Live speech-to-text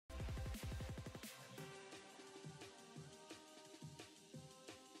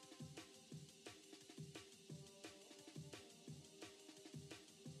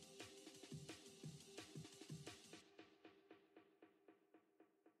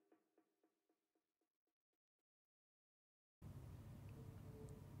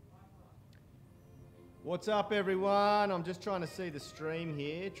What's up, everyone? I'm just trying to see the stream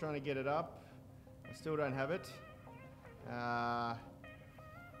here, trying to get it up. I still don't have it. I'm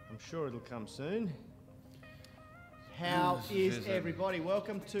sure it'll come soon. How is everybody?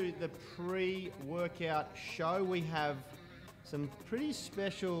 Welcome to the pre-workout show. We have some pretty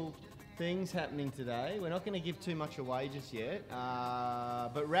special things happening today. We're not going to give too much away just yet,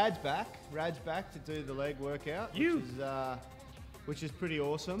 but Rad's back. Rad's back to do the leg workout, which is pretty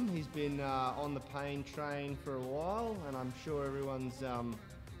awesome. He's been on the pain train for a while, and I'm sure everyone's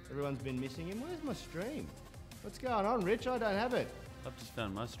been missing him. Where's my stream? What's going on, Rich? I don't have it. I've just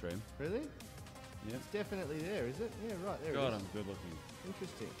found my stream. Really? Yeah. It's definitely there, is it? Yeah, right, there God, it is. I'm good looking.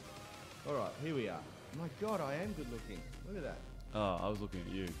 Interesting. All right, here we are. My God, I am good looking. Look at that. Oh, I was looking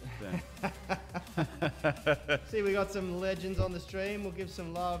at you. See, we got some legends on the stream. We'll give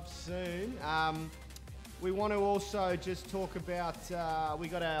some love soon. We want to also just talk about, we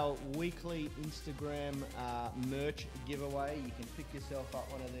got our weekly Instagram merch giveaway. You can pick yourself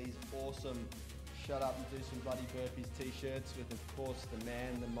up one of these awesome Shut Up and Do Some Bloody Burpees t-shirts with, of course, the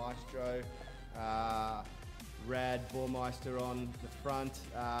man, the maestro, Rad Bormeister on the front.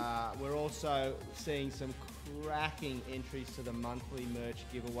 We're also seeing some cracking entries to the monthly merch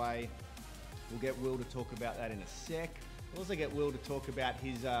giveaway. We'll get Will to talk about that in a sec. We'll also get Will to talk about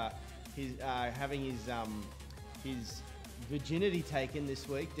his having his virginity taken this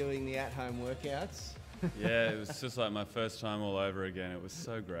week doing the at-home workouts. Yeah, it was just like my first time all over again. It was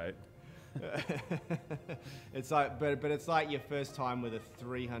so great. It's like, but it's like your first time with a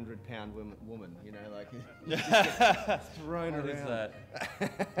 300-pound woman, you know, like you just get thrown around. What is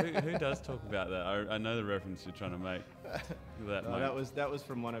that? who does talk about that? I know the reference you're trying to make. That was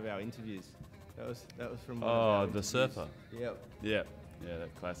from one of our interviews. That was from one of the our interviews. surfer. Yep. Yeah,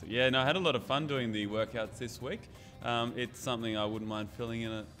 that classic. Yeah, no, I had a lot of fun doing the workouts this week. It's something I wouldn't mind filling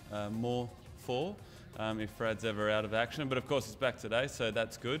in more for. If Rad's ever out of action. But of course it's back today, so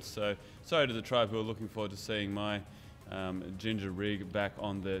that's good. So sorry to the tribe who are looking forward to seeing my ginger rig back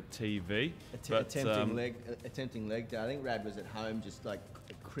on the TV. Attempting leg day. I think Rad was at home just like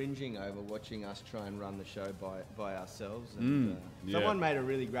cringing over watching us try and run the show by ourselves. And, someone made a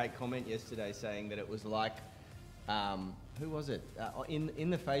really great comment yesterday saying that it was like, who was it? In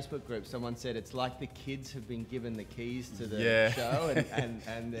the Facebook group, someone said it's like the kids have been given the keys to the show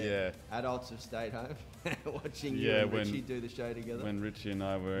and the adults have stayed home watching you and Richie do the show together. When Richie and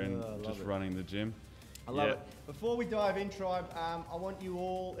I were running the gym. I love it. Before we dive in, tribe, I want you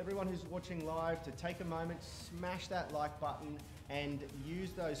all, everyone who's watching live, to take a moment, smash that like button, and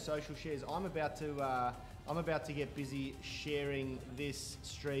use those social shares. I'm about to get busy sharing this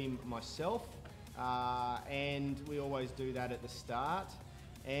stream myself. And we always do that at the start,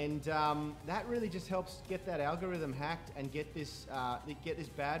 and that really just helps get that algorithm hacked and get this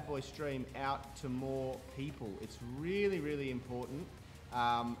bad boy stream out to more people. It's really important,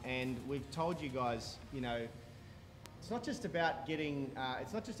 and we've told you guys, you know, it's not just about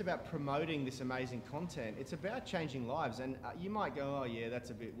promoting this amazing content. It's about changing lives. And you might go, oh yeah, that's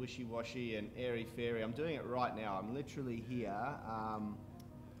a bit wishy-washy and airy-fairy. I'm doing it right now. I'm literally here.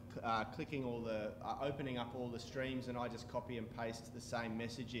 Clicking opening up all the streams, and I just copy and paste the same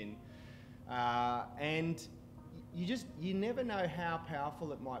message in. And you never know how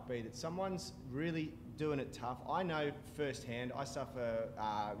powerful it might be that someone's really doing it tough. I know firsthand, I suffer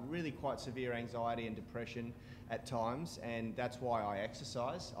really quite severe anxiety and depression at times, and that's why I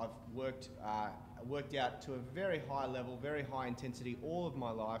exercise. I've worked out to a very high level, very high intensity all of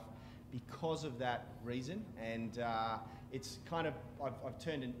my life because of that reason, and it's kind of, I've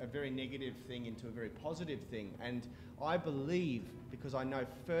turned a very negative thing into a very positive thing, and I believe, because I know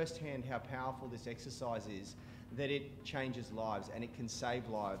firsthand how powerful this exercise is, that it changes lives and it can save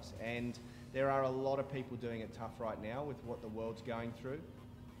lives. And there are a lot of people doing it tough right now with what the world's going through,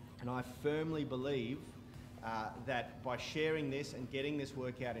 and I firmly believe that by sharing this and getting this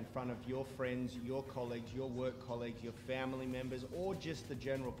workout in front of your friends, your colleagues, your work colleagues, your family members, or just the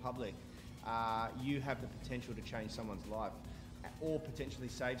general public, you have the potential to change someone's life or potentially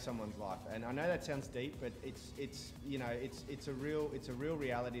save someone's life. And I know that sounds deep, but it's a real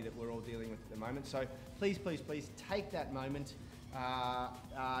reality that we're all dealing with at the moment. So please take that moment.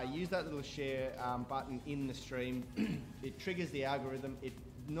 Use that little share button in the stream. It triggers the algorithm. It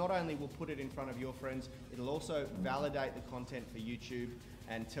not only will put it in front of your friends, it'll also validate the content for YouTube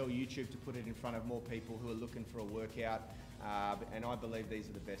and tell YouTube to put it in front of more people who are looking for a workout. And I believe these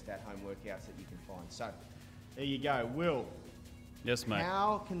are the best at-home workouts that you can find. So there you go. Will. Yes, mate.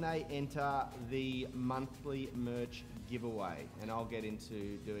 How can they enter the monthly merch giveaway? And I'll get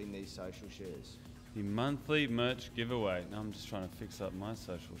into doing these social shares. The monthly merch giveaway. Now I'm just trying to fix up my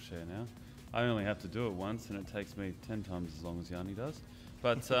social share now. I only have to do it once, and it takes me 10 times as long as Yanni does.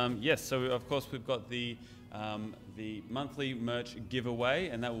 But yes, so of course we've got the monthly merch giveaway,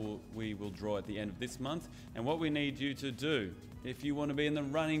 and we will draw at the end of this month. And what we need you to do, if you want to be in the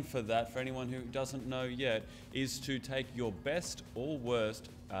running for that, for anyone who doesn't know yet, is to take your best or worst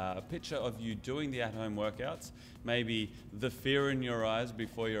picture of you doing the at-home workouts, maybe the fear in your eyes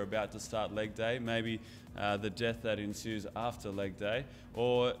before you're about to start leg day, maybe the death that ensues after leg day,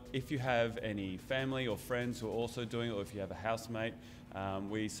 or if you have any family or friends who are also doing it, or if you have a housemate.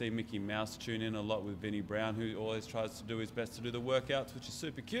 We see Mickey Mouse tune in a lot with Vinnie Brown, who always tries to do his best to do the workouts, which is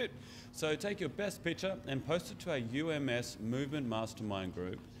super cute. So take your best picture and post it to our UMS Movement Mastermind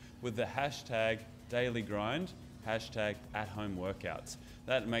group with the hashtag #DailyGrind, hashtag @HomeWorkouts.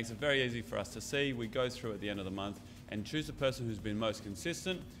 That makes it very easy for us to see. We go through at the end of the month and choose the person who's been most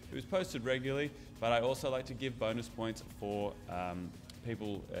consistent, who's posted regularly, but I also like to give bonus points for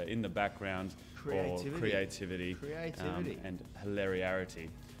people in the background, or creativity. And hilariarity.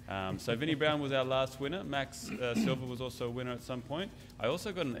 So Vinnie Brown was our last winner. Max Silver was also a winner at some point. I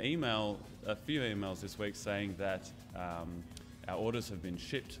also got an email, a few emails this week saying that our orders have been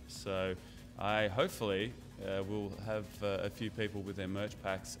shipped. So I hopefully will have a few people with their merch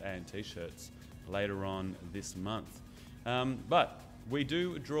packs and t-shirts later on this month. But we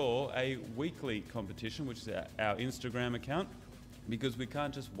do draw a weekly competition, which is our Instagram account, because we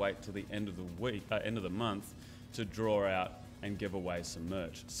can't just wait till the end of the month to draw out and give away some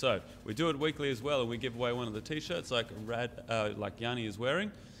merch. So we do it weekly as well, and we give away one of the t-shirts like Yanni is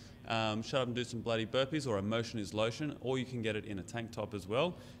wearing. Shut up and do some bloody burpees, or Emotion is Lotion, or you can get it in a tank top as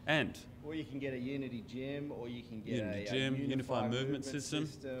well. Or you can get a Unity Gym, or you can get a Unified Movement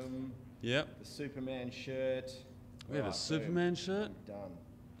System. Yep. The Superman shirt. We have a Superman shirt? Done.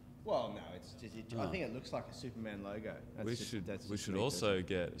 Well, no, it's just. I think it looks like a Superman logo. We should also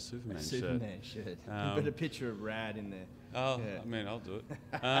get a Superman shirt. Put a picture of Rad in there. Oh, yeah. I mean, I'll do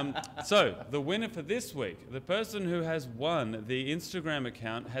it. So the winner for this week, the person who has won the Instagram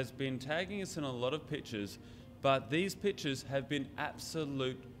account, has been tagging us in a lot of pictures, but these pictures have been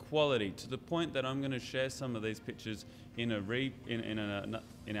absolute quality, to the point that I'm going to share some of these pictures in our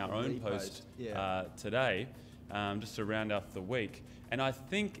own post today, just to round off the week. And I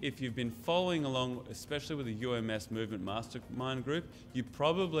think if you've been following along, especially with the UMS Movement Mastermind group, you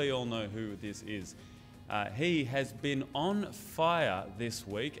probably all know who this is. He has been on fire this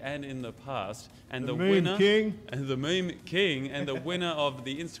week and in the past, and the winner, and the meme king, and the winner of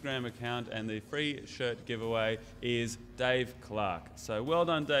the Instagram account and the free shirt giveaway is Dave Clark. So well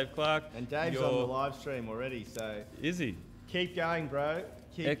done, Dave Clark. And Dave's on the live stream already, so is he? Keep going, bro.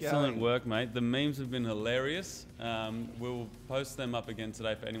 Excellent work, mate. The memes have been hilarious. We'll post them up again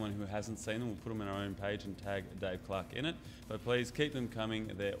today for anyone who hasn't seen them. We'll put them on our own page and tag Dave Clark in it. But please keep them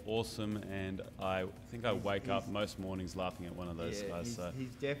coming. They're awesome, and I think I wake up most mornings laughing at one of those guys.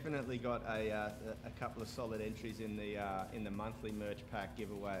 He's definitely got a couple of solid entries in the monthly merch pack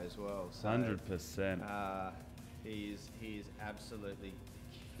giveaway as well. So, 100%. He is absolutely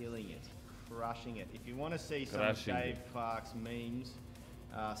killing it, crushing it. If you want to see some of Dave Clark's memes,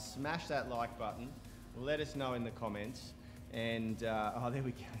 smash that like button. Let us know in the comments. And oh, there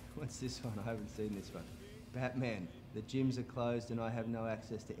we go. What's this one? I haven't seen this one. Batman. The gyms are closed and I have no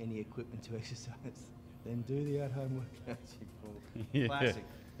access to any equipment to exercise. Then do the at-home workouts, you fool. Yeah. Classic.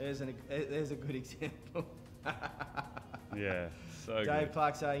 There's a good example. Yeah, so Dave good.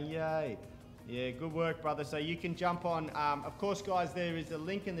 Clark saying, yay. Yeah, good work, brother. So you can jump on. Of course, guys, there is a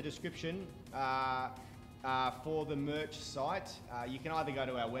link in the description for the merch site. You can either go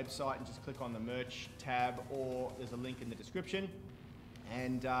to our website and just click on the merch tab, or there's a link in the description.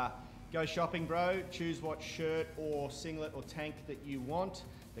 And go shopping, bro. Choose what shirt or singlet or tank that you want,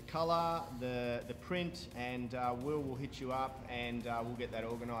 the color, the print, and we'll hit you up and we'll get that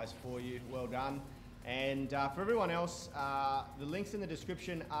organized for you. Well done. And for everyone else, the links in the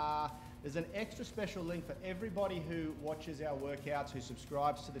description are, there's an extra special link for everybody who watches our workouts, who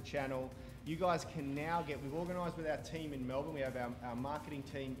subscribes to the channel. You guys can now we've organized with our team in Melbourne. We have our marketing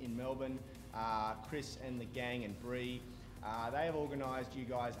team in Melbourne, Chris and the gang and Bree. They have organised you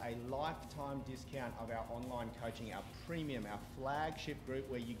guys a lifetime discount of our online coaching, our premium, our flagship group,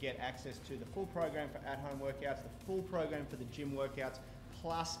 where you get access to the full program for at-home workouts, the full program for the gym workouts,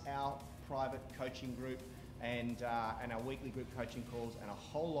 plus our private coaching group and our weekly group coaching calls, and a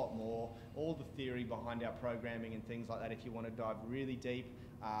whole lot more. All the theory behind our programming and things like that if you want to dive really deep.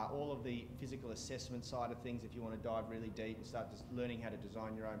 All of the physical assessment side of things if you want to dive really deep and start just learning how to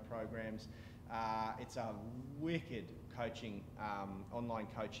design your own programs. It's a wicked coaching, online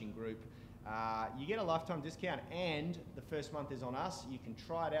coaching group. You get a lifetime discount, and the first month is on us. You can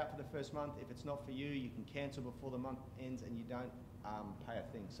try it out for the first month. If it's not for you, you can cancel before the month ends, and you don't pay a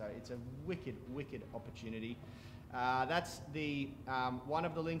thing. So it's a wicked, wicked opportunity. That's the one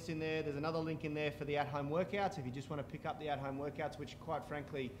of the links in there. There's another link in there for the at-home workouts. If you just want to pick up the at-home workouts, which quite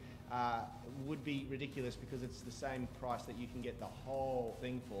frankly would be ridiculous because it's the same price that you can get the whole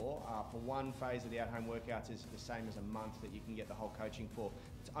thing for one phase of the at-home workouts is the same as a month that you can get the whole coaching for.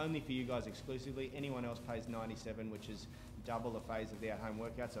 It's only for you guys exclusively. Anyone else pays $97, which is double the phase of the at-home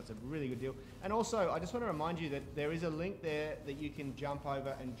workout, so it's a really good deal. And also, I just want to remind you that there is a link there that you can jump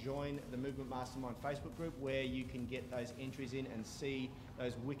over and join the Movement Mastermind Facebook group, where you can get those entries in and see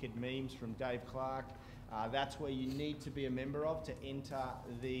those wicked memes from Dave Clark. That's where you need to be a member of to enter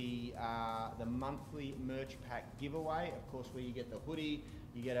the monthly merch pack giveaway. Of course, where you get the hoodie,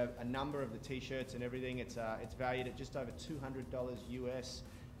 you get a number of the t-shirts and everything. It's valued at just over $200 US.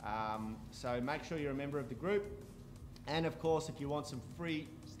 So make sure you're a member of the group. And of course, if you want some free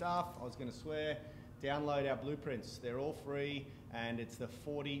stuff, I was going to swear, download our blueprints. They're all free, and it's the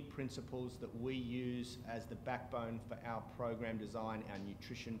 40 principles that we use as the backbone for our program design, our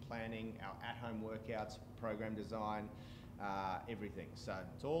nutrition planning, our at-home workouts, program design, everything. So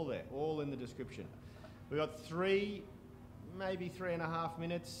it's all there, all in the description. We've got maybe 3.5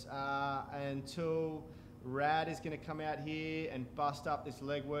 minutes until Rad is going to come out here and bust up this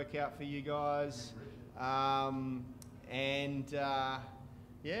leg workout for you guys.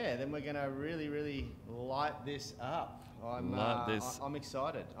 Yeah, then we're going to really, really light this up. I'm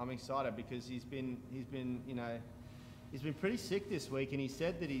excited. I'm excited because he's been pretty sick this week, and he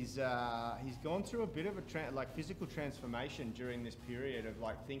said that he's gone through a bit of a physical transformation during this period of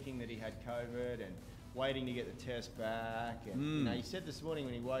thinking that he had COVID and waiting to get the test back. And he said this morning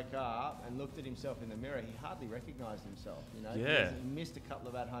when he woke up and looked at himself in the mirror, he hardly recognised himself. Yeah. He missed a couple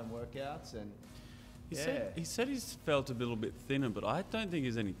of at-home workouts and. He said he's felt a little bit thinner, but I don't think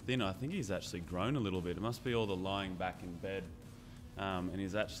he's any thinner. I think he's actually grown a little bit. It must be all the lying back in bed. And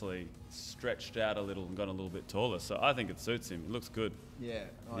he's actually stretched out a little and got a little bit taller. So I think it suits him. It looks good. Yeah.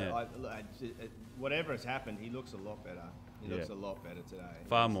 Whatever has happened, he looks a lot better. He looks a lot better today.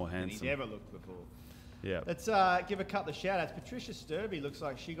 Far more handsome than he's ever looked before. Yeah. Let's give a couple of shout-outs. Patricia Sturby looks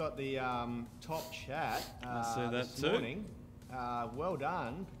like she got the top chat this morning. Well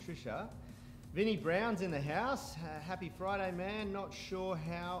done, Patricia. Vinny Brown's in the house. Happy Friday, man. Not sure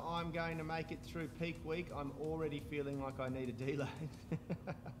how I'm going to make it through peak week. I'm already feeling like I need a deload.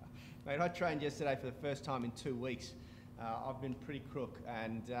 Mate, I trained yesterday for the first time in 2 weeks. I've been pretty crook,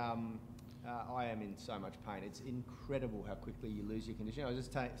 and I am in so much pain. It's incredible how quickly you lose your conditioning. I was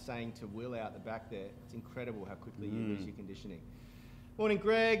just saying to Will out the back there, it's incredible how quickly you lose your conditioning. Morning,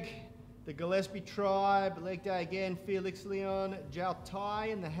 Greg. The Gillespie tribe, leg day again. Felix Leon, Jal Tai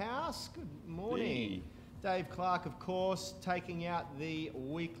in the house. Good morning. Dave Clark, of course, taking out the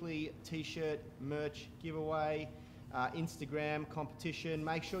weekly t-shirt merch giveaway, Instagram competition.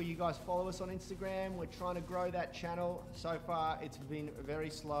 Make sure you guys follow us on Instagram. We're trying to grow that channel. So far, it's been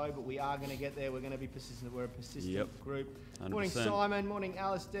very slow, but we are going to get there. We're going to be persistent. We're a persistent group. 100%. Morning, Simon. Morning,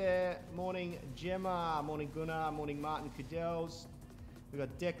 Alistair. Morning, Gemma. Morning, Gunnar. Morning, Martin Cadells. We've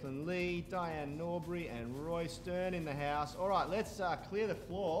got Declan Lee, Diane Norbury, and Roy Stern in the house. All right, let's clear the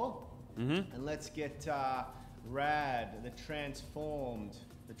floor and let's get Rad, the transformer.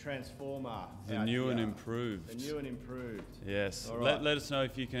 The new and improved. The new and improved. Yes. All right. Let us know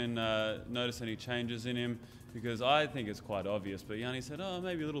if you can notice any changes in him, because I think it's quite obvious, but Yanni said, oh,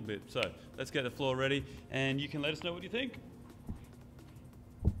 maybe a little bit. So let's get the floor ready, and you can let us know what you think.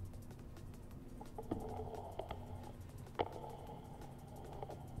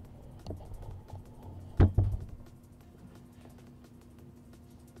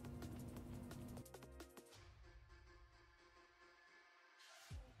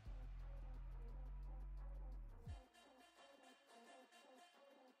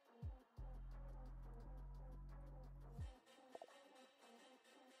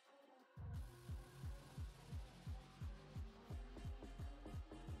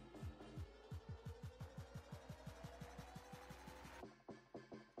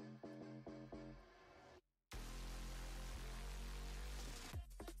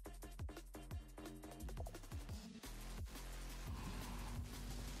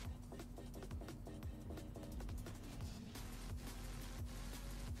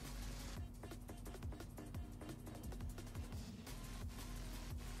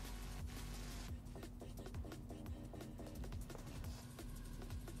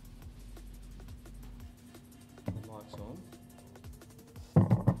 On.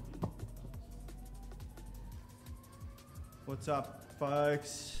 What's up,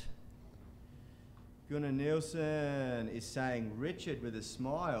 folks? Gunnar Nielsen is saying Richard with a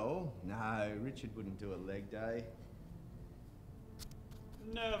smile. No, Richard wouldn't do a leg day.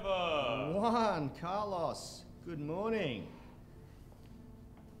 Never. 1, Carlos. Good morning.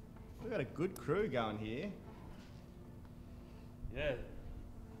 We've got a good crew going here. Yeah.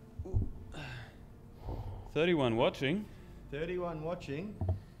 31 watching. 31 watching.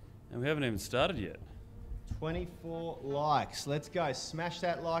 And we haven't even started yet. 24 likes. Let's go. Smash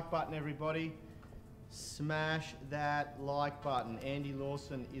that like button, everybody. Smash that like button. Andy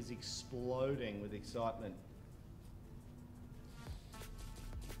Lawson is exploding with excitement.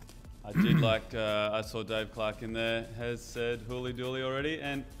 I did like, I saw Dave Clark in there, has said hooly dooly already,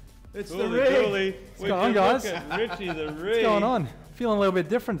 and It's hooly the rig. dooly. What's going on, guys? Look at Richie the rig. What's going on? Feeling a little bit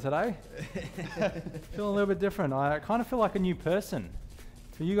different today. Feeling a little bit different. I kind of feel like a new person.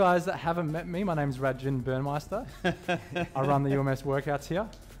 For you guys that haven't met me, my name's Radjin Burnmeister. I run the UMS workouts here.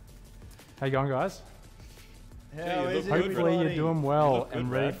 How you going, guys? How you is look it, good, Hopefully you're everybody? doing You well look good,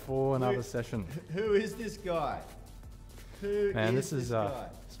 and ready Rad. for another session. Who is this guy? Who Man, is this is guy?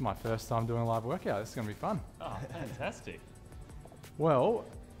 this is my first time doing a live workout. This is going to be fun. Oh, fantastic. Well,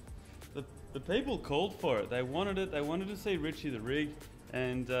 The people called for it. They wanted it. They wanted to see Richie the rig.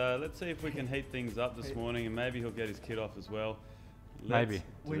 And let's see if we can heat things up this morning, and maybe he'll get his kit off as well. Maybe.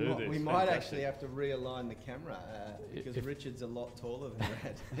 We might actually have to realign the camera because If- Richard's a lot taller than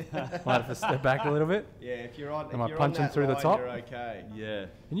Rad. might have to step back a little bit. Yeah, if you're on, Am I if you're punching on that through the line, top? you're okay. Yeah.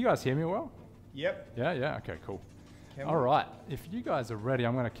 Can you guys hear me well? Yep. Yeah, okay, cool. Can All we- right, if you guys are ready,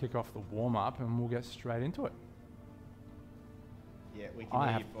 I'm going to kick off the warm-up and we'll get straight into it. Yeah, we I can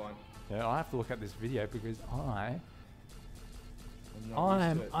hear have- you fine. Yeah, I have to look at this video because I'm not used I'm to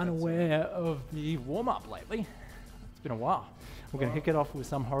it, that's unaware of the warm-up lately. It's been a while. We're going to kick it off with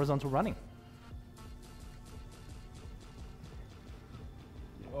some horizontal running.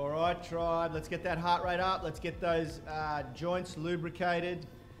 All right, tribe, let's get that heart rate up. Let's get those joints lubricated.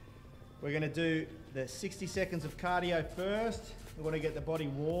 We're going to do the 60 seconds of cardio first. We want to get the body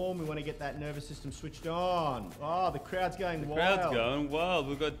warm. We want to get that nervous system switched on. Oh, the crowd's going wild. Crowd's going wild.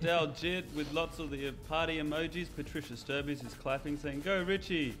 We've got Dal Jit with lots of the party emojis. Patricia Sturbies is clapping, saying, "Go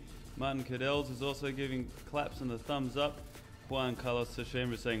Richie." Martin Cadells is also giving claps and the thumbs up. Juan Carlos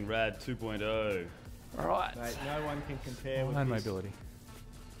Sashima is saying, "Rad 2.0." All right. Mate, no one can compare with Hand this. mobility.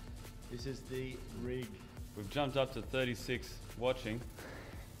 This is the rig. We've jumped up to 36 watching.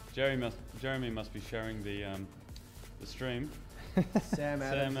 Jeremy must be sharing the stream. Sam Adams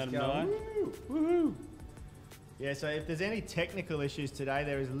Sam is Adam going, Nye. woo! Yeah, so if there's any technical issues today,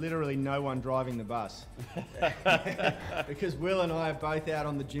 there is literally no one driving the bus. Because Will and I are both out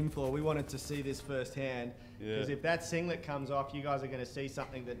on the gym floor. We wanted to see this firsthand. Because Yeah. if that singlet comes off, you guys are going to see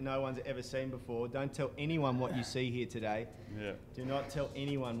something that no one's ever seen before. Don't tell anyone what you see here today. Yeah, Do not tell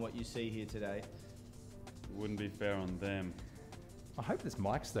anyone what you see here today. it wouldn't be fair on them. I hope this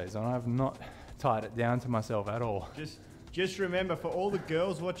mic stays on. I have not tied it down to myself at all. Just remember, for all the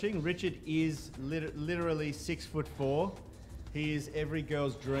girls watching, Richard is literally 6'4". He is every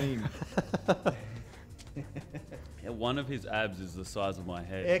girl's dream. Yeah, one of his abs is the size of my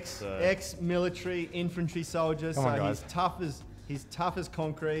head. Ex-military infantry soldier, Come so on, guys. he's tough as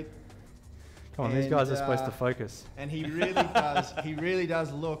concrete. Come on, these And, guys are supposed to focus. And he really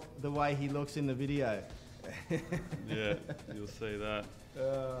does look the way he looks in the video. Yeah, you'll see that.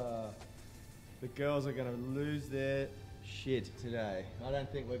 The girls are going to lose their shit today. I don't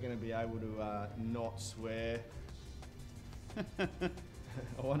think we're going to be able to not swear.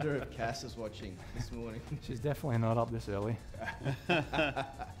 I wonder if Cass is watching this morning. She's definitely not up this early.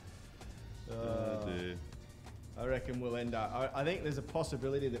 Oh dear. I reckon we'll end up. I think there's a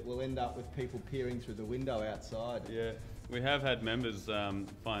possibility that we'll end up with people peering through the window outside. Yeah, we have had members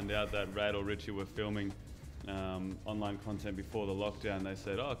find out that Rad or Richie were filming online content before the lockdown. They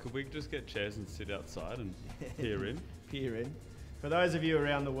said, "Oh, could we just get chairs and sit outside and peer in?" Peer in. For those of you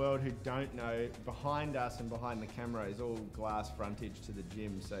around the world who don't know, behind us and behind the camera is all glass frontage to the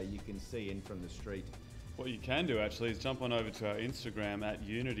gym, so you can see in from the street. What you can do actually is jump on over to our Instagram at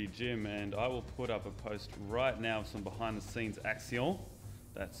Unity Gym, and I will put up a post right now of some behind the scenes action.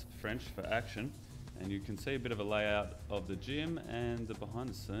 That's French for action. And you can see a bit of a layout of the gym and the behind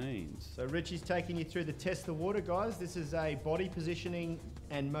the scenes. So Richie's taking you through the test the water, guys. This is a body positioning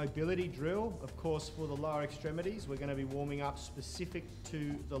and mobility drill, of course, for the lower extremities. We're going to be warming up specific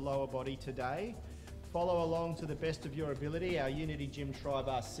to the lower body today. Follow along to the best of your ability. Our Unity Gym tribe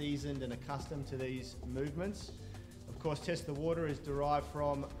are seasoned and accustomed to these movements. Of course, test the water is derived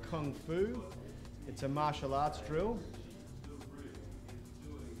from Kung Fu. It's a martial arts drill.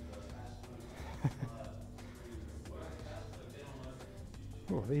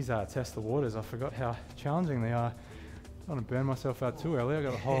 Oh, these test the waters. I forgot how challenging they are. I don't want to burn myself out too early. I've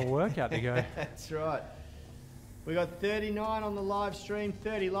got a whole workout to go. That's right. We got 39 on the live stream,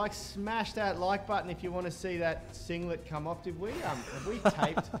 30 likes. Smash that like button if you want to see that singlet come off. Did we have we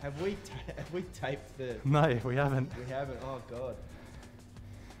taped have we taped the? No, we haven't. We haven't. Oh God.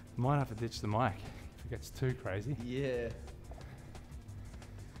 Might have to ditch the mic if it gets too crazy. Yeah.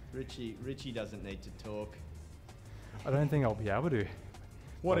 Richie doesn't need to talk. I don't think I'll be able to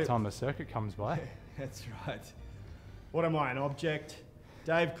What by the time the circuit comes by. That's right. What am I, an object?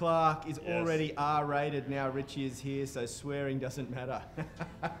 Dave Clark is already R-rated now. Richie is here, so swearing doesn't matter.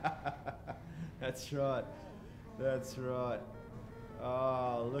 That's right. That's right.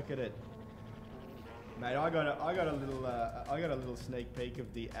 Oh, look at it, mate. I got a little sneak peek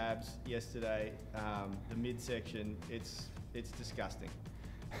of the abs yesterday. The midsection. It's disgusting.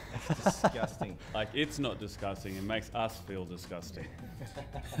 It's disgusting. Like, it's not disgusting. It makes us feel disgusting.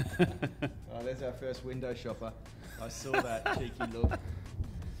 Oh, there's our first window shopper. I saw that cheeky look.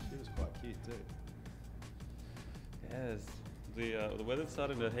 She was quite cute too. Yes. The weather's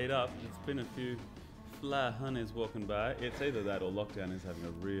starting to heat up. It's been a few fly honeys walking by. It's either that or lockdown is having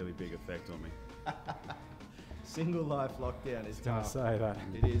a really big effect on me. Single life lockdown is I was tough. going to say that.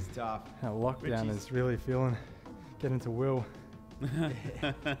 It is tough. Lockdown Richie's- is really getting to Will.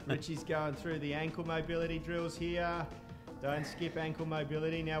 Richie's going through the ankle mobility drills here. Don't skip ankle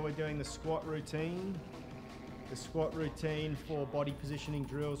mobility. Now we're doing the squat routine. The squat routine for body positioning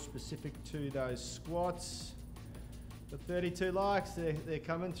drills specific to those squats. The 32 likes, they're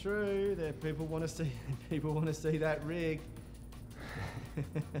coming through. People want to see that rig.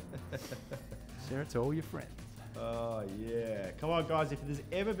 Share it to all your friends. Oh yeah. Come on guys, if there's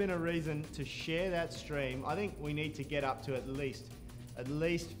ever been a reason to share that stream, I think we need to get up to at least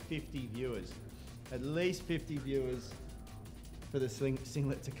 50 viewers. At least 50 viewers for the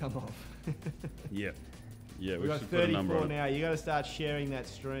singlet to come off. Yep. Yeah, We've we got should put a number 34 on it. now. You got to start sharing that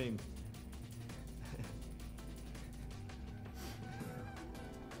stream.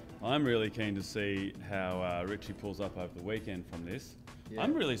 I'm really keen to see how Richie pulls up over the weekend from this. Yeah.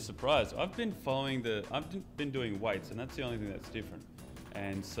 I'm really surprised. I've been doing weights, and that's the only thing that's different.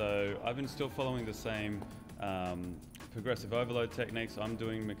 And so I've been still following the same progressive overload techniques. I'm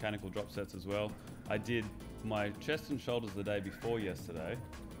doing mechanical drop sets as well. I did my chest and shoulders the day before yesterday,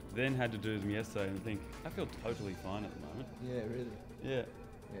 then had to do them yesterday, and think I feel totally fine at the moment. Yeah, really. Yeah.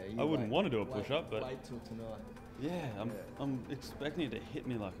 Yeah, I wouldn't want to do a push-up, but wait till tonight. yeah, I'm expecting it to hit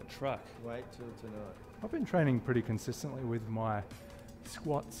me like a truck. Wait till tonight. I've been training pretty consistently with my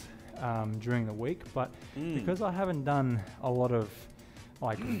squats during the week, but because I haven't done a lot of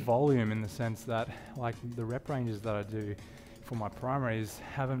like volume, in the sense that like the rep ranges that I do for my primaries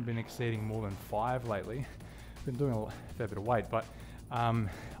haven't been exceeding more than 5 lately. Been doing a fair bit of weight, but I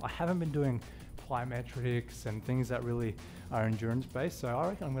haven't been doing plyometrics and things that really are endurance based, so I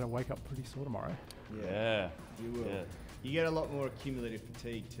reckon I'm going to wake up pretty sore tomorrow. Yeah. You will. Yeah. You get a lot more accumulative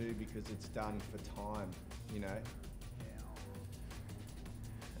fatigue too because it's done for time, you know.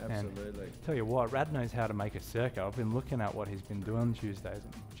 Absolutely. Tell you what, Rad knows how to make a circuit. I've been looking at what he's been doing on Tuesdays,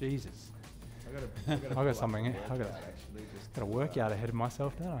 and Jesus, I got something. I got actually. Just a workout ahead of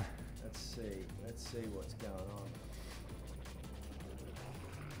myself, don't I? Let's see what's going on.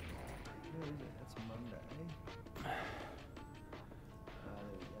 Where is it? That's Monday. There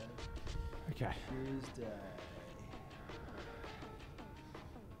we go. Okay. Tuesday.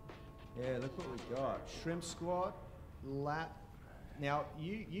 Yeah, look what we got. Shrimp squat, lat. Now,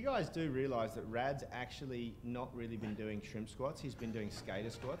 you guys do realise that Rad's actually not really been doing shrimp squats. He's been doing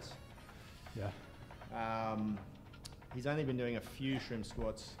skater squats. Yeah. He's only been doing a few shrimp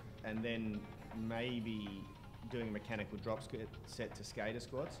squats and then maybe doing a mechanical drop set to skater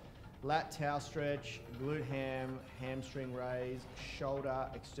squats. Lat towel stretch, glute hamstring raise, shoulder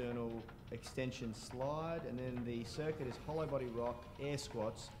external extension slide, and then the circuit is hollow body rock, air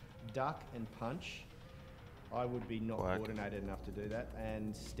squats, duck and punch. I would be not coordinated enough to do that.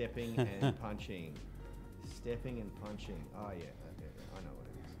 And stepping and punching. Stepping and punching. Oh yeah, I know what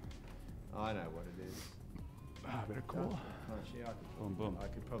it is. I know what it is. A bit of core. Punch. Yeah, Boom, boom. I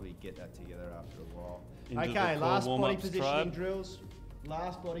could probably get that together after a while. Into Okay, the core last body warm-ups positioning tribe. drills.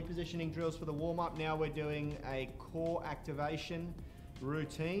 Last body positioning drills for the warm-up. Now we're doing a core activation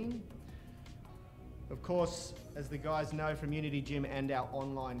routine. Of course, as the guys know from Unity Gym and our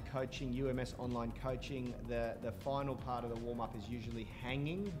online coaching, UMS online coaching, the final part of the warm-up is usually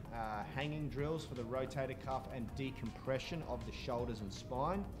hanging drills for the rotator cuff and decompression of the shoulders and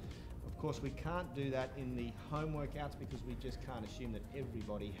spine. Of course, we can't do that in the home workouts because we just can't assume that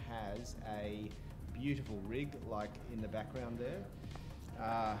everybody has a beautiful rig like in the background there.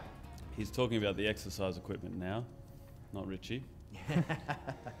 He's talking about the exercise equipment now, not Richie.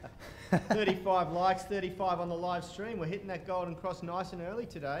 35 likes, 35 on the live stream. We're hitting that golden cross nice and early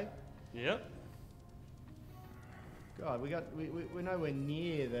today. Yep. God, we're nowhere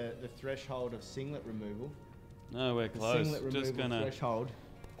near the threshold of singlet removal. No, we're close. Singlet Just removal gonna. threshold.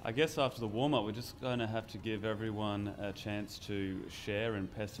 I guess after the warm-up, we're just going to have to give everyone a chance to share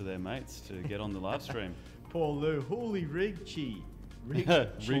and pester their mates to get on the live stream. Paul Lou, holy Rigchi.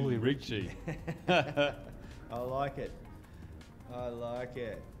 Richie. I like it. I like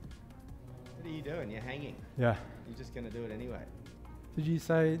it. What are you doing? You're hanging. Yeah. You're just going to do it anyway. Didn't you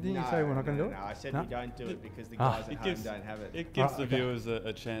say we're not going to do it? No, I said No? we don't do it because the guys at home don't have it. It gives the okay. viewers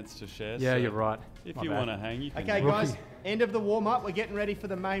a chance to share. Yeah, so you're right. If My you bad. want to hang, you can. Okay, hang. guys, end of the warm-up. We're getting ready for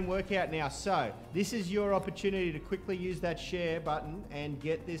the main workout now. So this is your opportunity to quickly use that share button and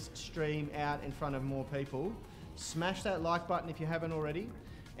get this stream out in front of more people. Smash that like button if you haven't already,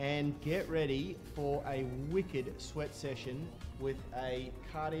 and get ready for a wicked sweat session with a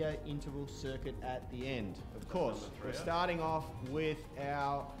cardio interval circuit at the end. Of course, we're starting off with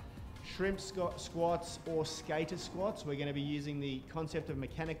our shrimp squats or skater squats. We're going to be using the concept of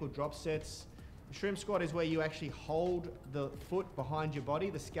mechanical drop sets. The shrimp squat is where you actually hold the foot behind your body.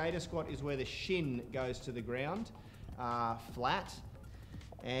 The skater squat is where the shin goes to the ground, flat.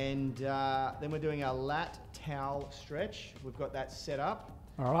 And then we're doing our lat towel stretch. We've got that set up.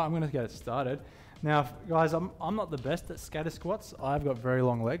 All right, I'm going to get it started. Now, guys, I'm not the best at skater squats. I've got very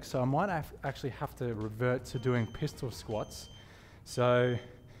long legs, so I might actually have to revert to doing pistol squats. So,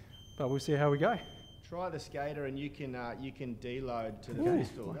 but we'll see how we go. Try the skater, and you can deload to the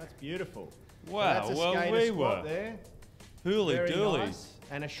pistol. That's beautiful. Wow, So that's a well, skater we squat were. there. Hooly Very dooly. nice.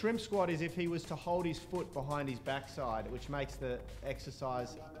 And a shrimp squat is if he was to hold his foot behind his backside, which makes the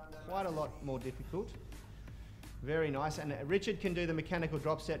exercise quite a lot more difficult. Very nice. And Richard can do the mechanical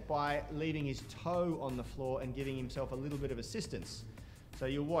drop set by leaving his toe on the floor and giving himself a little bit of assistance. So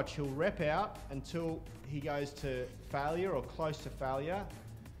you'll watch, he'll rep out until he goes to failure or close to failure.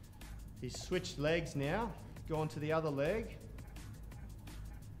 He's switched legs now, gone to the other leg.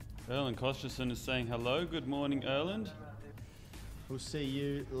 Erland Kosterson is saying hello. Good morning, Erland. We'll see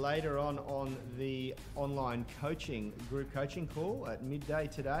you later on the online coaching, group coaching call at midday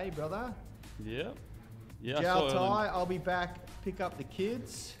today, brother. Yep. Yeah, I Jow saw Tai, Erland. I'll be back, pick up the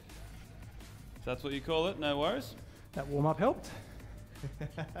kids. If that's what you call it, no worries. That warm-up helped.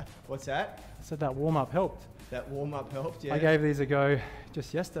 What's that? I said that warm-up helped. That warm-up helped, yeah. I gave these a go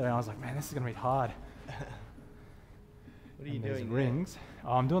just yesterday, and I was like, man, this is going to be hard. What are you And these doing rings.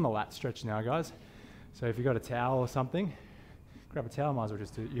 Oh, I'm doing the lat stretch now, guys. So if you've got a towel or something, grab a towel, might as well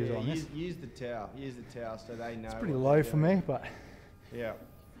just use it on this. Use the towel. Use the towel so they know. It's pretty what low they're for doing. me, but Yeah.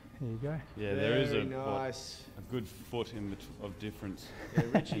 here you go. Yeah, there is Very a nice. good foot of difference Yeah,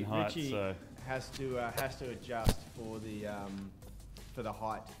 Richie, in height. Richie So has to adjust for the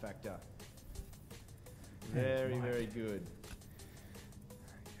height factor. Very, Right. very good.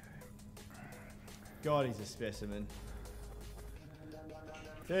 God, he's a specimen.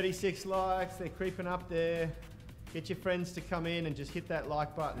 36 likes, they're creeping up there. Get your friends to come in and just hit that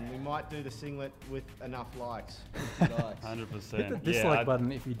like button. We might do the singlet with enough likes. 50 likes. 100%. Hit the dislike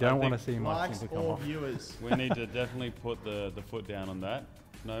button if you don't want to think see my Likes thing to come or off. viewers. We need to definitely put the foot down on that.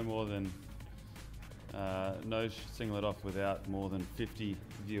 No more than no singlet off without more than 50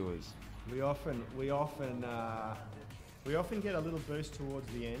 viewers. We often get a little boost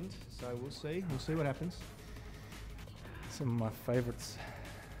towards the end, so we'll see. We'll see what happens. Some of my favourites,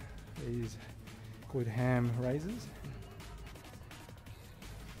 these good ham razors.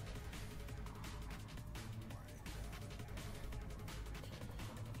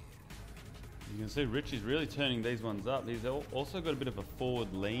 You can see Richie's really turning these ones up. He's also got a bit of a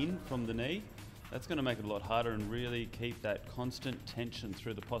forward lean from the knee. That's going to make it a lot harder and really keep that constant tension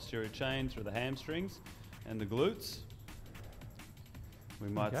through the posterior chain, through the hamstrings and the glutes. We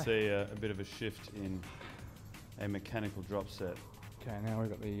might see a bit of a shift in a mechanical drop set. Okay, now we've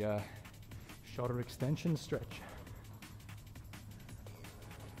got the shoulder extension stretch.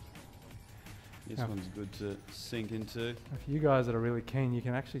 This Now- one's good to sink into. For you guys that are really keen, you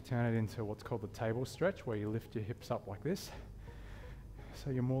can actually turn it into what's called the table stretch, where you lift your hips up like this. So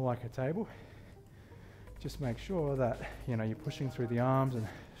you're more like a table. Just make sure that you're pushing through the arms and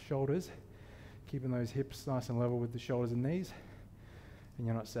shoulders, keeping those hips nice and level with the shoulders and knees, and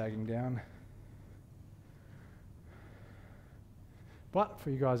you're not sagging down. But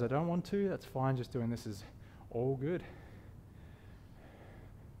for you guys that don't want to, that's fine. Just doing this is all good.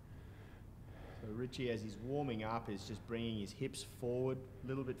 So Richie, as he's warming up, is just bringing his hips forward a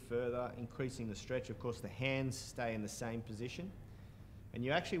little bit further, increasing the stretch. Of course, the hands stay in the same position. And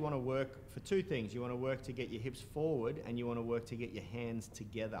you actually want to work for two things. You want to work to get your hips forward, and you want to work to get your hands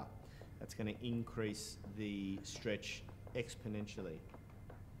together. That's going to increase the stretch exponentially.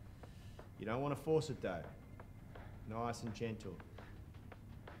 You don't want to force it though. Nice and gentle.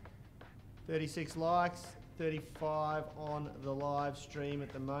 36 likes, 35 on the live stream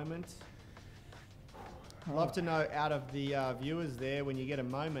at the moment. Love to know out of the viewers there, when you get a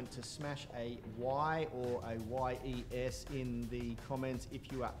moment, to smash a Y or a YES in the comments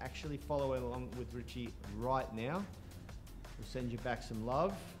if you are actually following along with Richie right now. We'll send you back some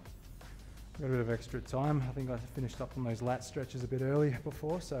love. Got a bit of extra time. I think I finished up on those lat stretches a bit early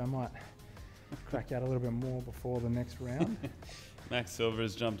before, so I might crack out a little bit more before the next round. Max Silver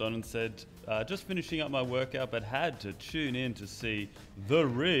has jumped on and said, just finishing up my workout, but had to tune in to see The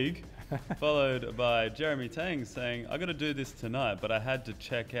Rig. Followed by Jeremy Tang saying, I got to do this tonight, but I had to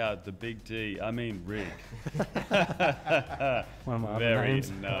check out the Big D, I mean Rig. One of my Very other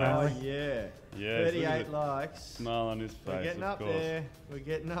names, nice. apparently. Oh yeah, Yes, 38 likes. Smile on his face, We're getting up there. We're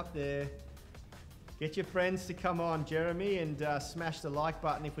getting up there. Get your friends to come on, Jeremy, and smash the like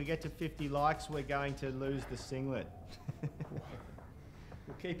button. If we get to 50 likes, we're going to lose the singlet.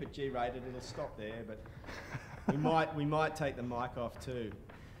 We'll keep it G-rated. It'll stop there, but we might take the mic off too.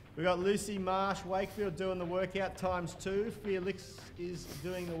 We got Lucy Marsh Wakefield doing the workout ×2. Felix is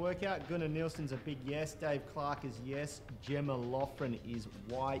doing the workout. Gunnar Nielsen's a big yes. Dave Clark is yes. Gemma Loughran is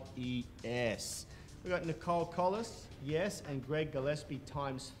YES. We got Nicole Collis, yes, and Greg Gillespie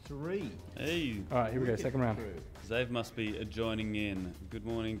 ×3. Hey. All right, here we go, second round. Zave must be joining in. Good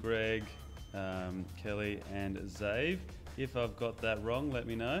morning, Greg, Kelly, and Zave. If I've got that wrong, let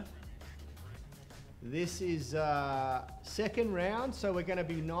me know. This is second round, so we're going to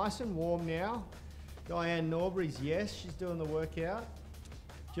be nice and warm now. Diane Norbury's yes, she's doing the workout.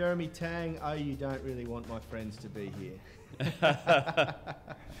 Jeremy Tang, oh, you don't really want my friends to be here.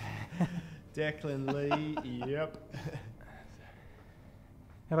 Declan Lee, yep.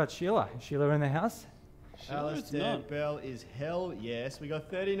 How about Sheila? Is Sheila in the house? Alistair Bell is hell yes. We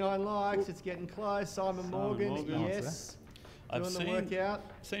got 39 likes. It's getting close. Simon Morgan, yes. I've Doing the workout.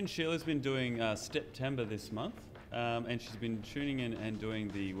 seen Sheila's been doing September this month, and she's been tuning in and doing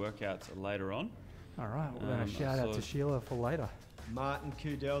the workouts later on. All right, we're going to shout out to Sheila for later. Martin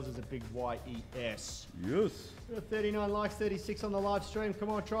Kudels is a big YES. Yes. We got 39 likes, 36 on the live stream. Come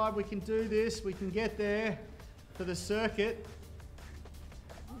on, tribe, we can do this. We can get there for the circuit.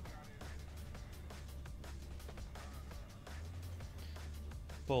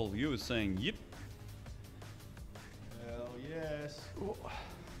 Paul, you were saying yep. Hell yes.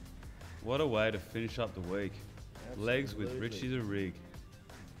 What a way to finish up the week. Absolutely. Legs with Richie the Rig.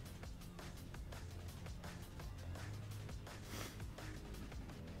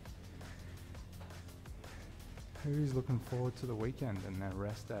 Who's looking forward to the weekend and their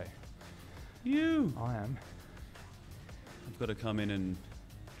rest day? You. I am. I've got to come in and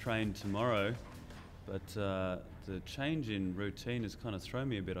train tomorrow, but the change in routine has kind of thrown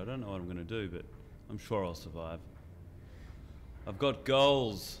me a bit. I don't know what I'm going to do, but I'm sure I'll survive. I've got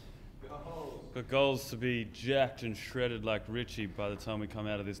goals. Got goals to be jacked and shredded like Richie by the time we come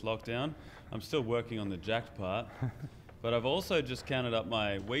out of this lockdown. I'm still working on the jacked part, but I've also just counted up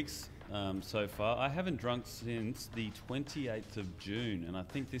my weeks so far. I haven't drunk since the 28th of June, and I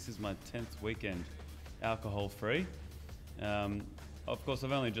think this is my 10th weekend alcohol-free. Of course,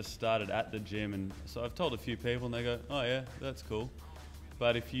 I've only just started at the gym, and so I've told a few people, and they go, oh yeah, that's cool.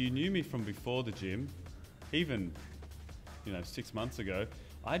 But if you knew me from before the gym, even 6 months ago,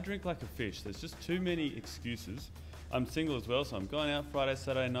 I drink like a fish. There's just too many excuses. I'm single as well, so I'm going out Friday,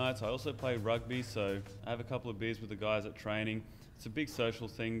 Saturday nights. I also play rugby, so I have a couple of beers with the guys at training. It's a big social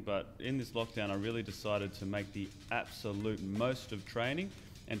thing, but in this lockdown, I really decided to make the absolute most of training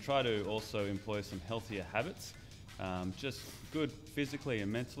and try to also employ some healthier habits, just good physically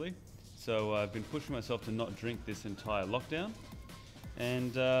and mentally. So I've been pushing myself to not drink this entire lockdown.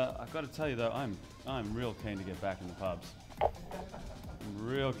 And I've got to tell you though, I'm real keen to get back in the pubs. I'm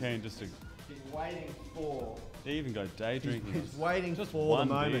real keen just to Been waiting for. even go day drinking. He's waiting Just for the one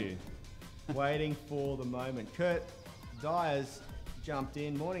moment. beer. Waiting for the moment. Kurt Dyers jumped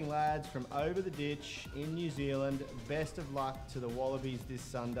in. Morning, lads, from over the ditch in New Zealand. Best of luck to the Wallabies this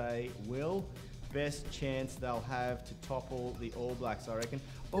Sunday. Will, best chance they'll have to topple the All Blacks, I reckon.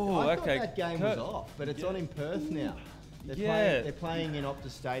 Oh, I okay. thought that game Kurt, was off, but it's on in Perth now. They're playing in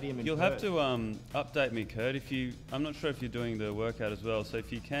Optus Stadium in You'll Perth. have to update me, Kurt. I'm not sure if you're doing the workout as well. So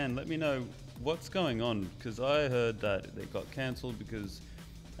if you can, let me know what's going on, because I heard that they got cancelled because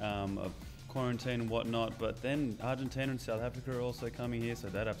of quarantine and whatnot. But then Argentina and South Africa are also coming here, so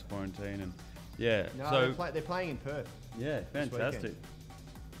they'd have to quarantine. And yeah, No, so they're playing in Perth. yeah, this fantastic.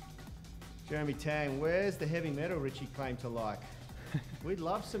 Jeremy Tang, where's the heavy metal Richie claimed to like? We'd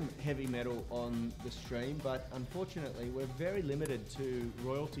love some heavy metal on the stream, but unfortunately we're very limited to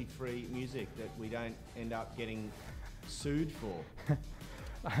royalty-free music that we don't end up getting sued for.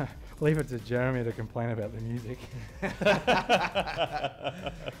 Leave it to Jeremy to complain about the music.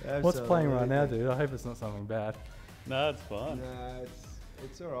 What's playing right now, dude? I hope it's not something bad. No, it's fine. No,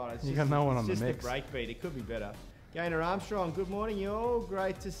 it's all right. It's you got no one on the mix. mix. Just the breakbeat. It could be better. Gaynor Armstrong, good morning, y'all.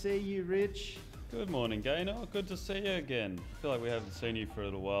 Great to see you, Rich. Good morning, Gaynor. Good to see you again. I feel like we haven't seen you for a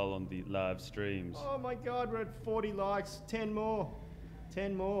little while on the live streams. Oh my God, we're at 40 likes. 10 more.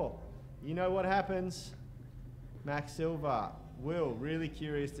 10 more. You know what happens? Max Silva. Will, really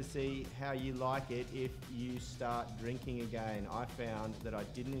curious to see how you like it if you start drinking again. I found that I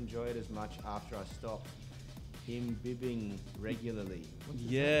didn't enjoy it as much after I stopped imbibing regularly.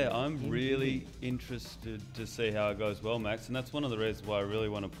 Yeah, I'm really interested to see how it goes well, Max, and that's one of the reasons why I really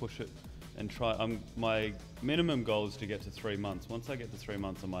want to push it and try. My minimum goal is to get to 3 months. Once I get to 3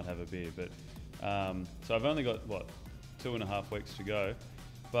 months, I might have a beer, but so I've only got, 2.5 weeks to go,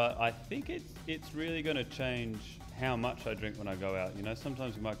 but I think it's really going to change how much I drink when I go out. You know,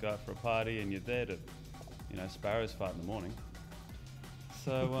 sometimes you might go out for a party and you're there to, sparrows fight in the morning.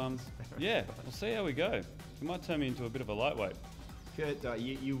 So yeah, we'll see how we go. It might turn me into a bit of a lightweight. Kurt,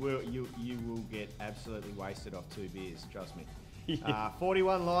 you will get absolutely wasted off 2 beers, trust me.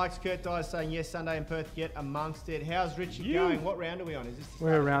 41 likes. Kurt Dye's saying yes, Sunday in Perth, get amongst it. How's Richie going? What round are we on? Is this the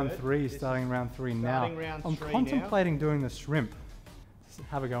We're start round third? 3, starting round 3 now. I'm contemplating doing the shrimp.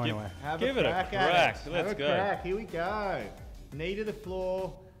 Have a go anyway. Give it a crack. Let's Let's go. Crack. Here we go. Knee to the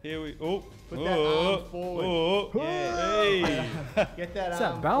floor. Here we Put that arm forward. Hey. Get that It's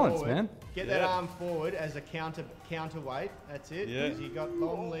arm that balance, forward. man. Get that arm forward as a counterweight. That's it. Yeah. Because you got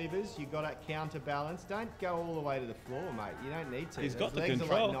long levers, you got to counterbalance. Don't go all the way to the floor, mate. You don't need to. He's got the legs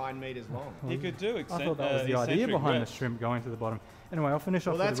control. are like 9 meters long. You could do I thought that was the idea behind the shrimp going to the bottom. Anyway, I'll finish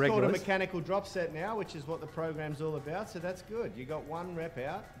off with the Well, that's called a regulars. mechanical drop set now, which is what the program's all about. So that's good. You got 1 rep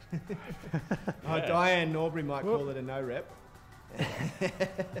out. Yeah. Diane Norbury might call it a no rep. 6.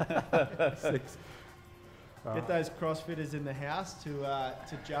 Get those CrossFitters in the house to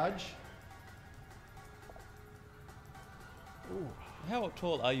judge. Ooh. How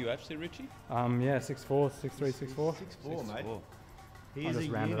tall are you actually, Richie? Yeah, 6'4", 6'3", 6'4". 6'4", mate. 6'4". He I is just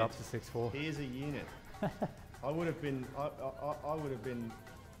a rounded unit. up to 6'4". He is a unit. I would have been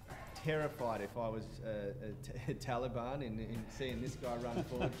terrified if I was a Taliban in seeing this guy run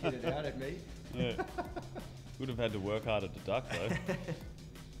forward, kitted out at me. Yeah. Would have had to work harder to duck though.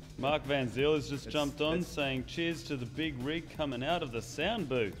 Mark Van Zyl has just jumped on saying cheers to the big rig coming out of the sound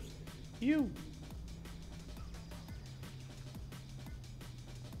booth. You.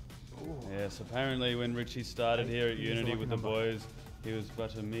 Yes, apparently when Richie started here at Unity with the boys, he was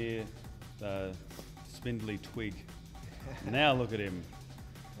but a mere spindly twig. Now look at him.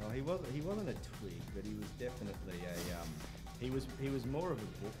 Well, he wasn't a twig, but he was definitely a he was more of a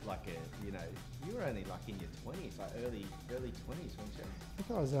like a you were only like in your 20s, like early 20s, weren't you? I think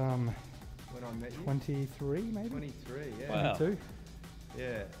I was When I met you. 23 maybe. 23, yeah. Wow. 22.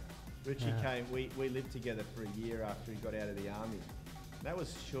 Yeah. Richie Yeah. came. We lived together for a year after he got out of the army. That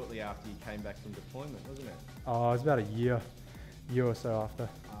was shortly after you came back from deployment, wasn't it? Oh, it was about a year or so after.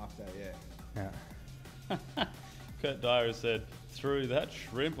 After, yeah. Yeah. Kurt Dyer said, threw that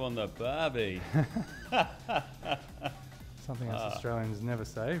shrimp on the barbie. Something us Australians never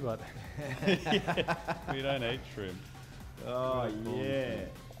say, but Yeah, we don't eat shrimp. Oh, yeah.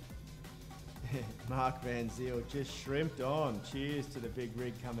 Mark Van Zyl just shrimped on. Cheers to the big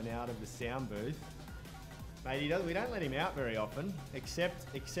rig coming out of the sound booth. Mate, we don't let him out very often,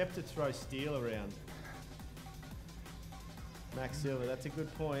 except to throw steel around. Max Silver, that's a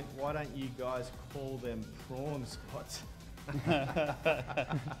good point. Why don't you guys call them prawn squats?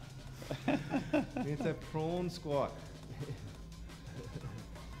 It's a prawn squat.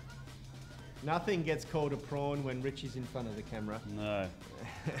 Nothing gets called a prawn when Richie's in front of the camera. No.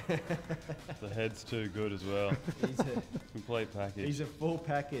 The head's too good as well. He's a, Complete package. he's a full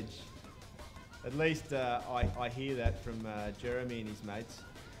package. At least I hear that from Jeremy and his mates.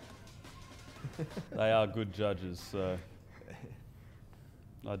 They are good judges, so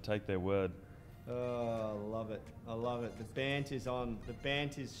I'd take their word. Oh, I love it. I love it. The bant is on. The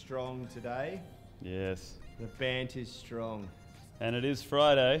bant is strong today. Yes. The bant is strong. And it is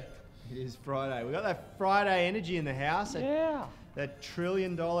Friday. It is Friday. We got that Friday energy in the house. Yeah. That $1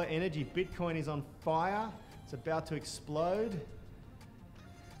 trillion energy. Bitcoin is on fire. It's about to explode.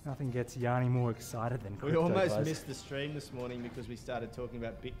 nothing gets Yanni more excited than We crypto, almost guys. missed the stream this morning because we started talking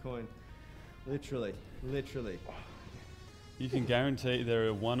about Bitcoin. Literally. You can guarantee there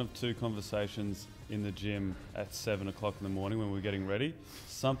are one of two conversations in the gym at 7 o'clock in the morning when we're getting ready.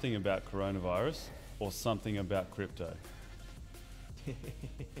 Something about coronavirus or something about crypto.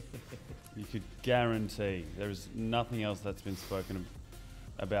 You could guarantee there is nothing else that's been spoken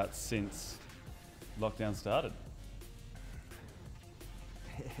about since lockdown started.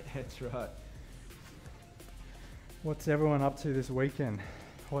 That's right. What's everyone up to this weekend?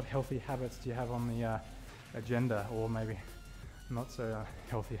 What healthy habits do you have on the agenda, or maybe not so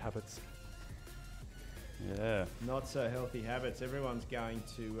healthy habits? Yeah. Not so healthy habits. Everyone's going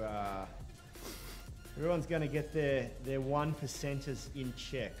to get their 1%ers in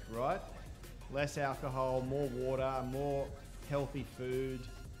check, right? Less alcohol, more water, more healthy food,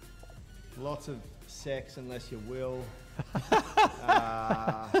 lots of sex unless you will.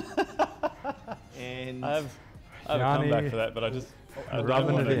 And I have a comeback for that, but I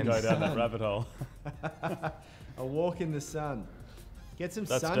don't want to go down that rabbit hole. A walk in the sun. Get some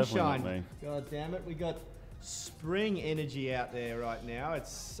That's sunshine. definitely not me. God damn it, we got spring energy out there right now.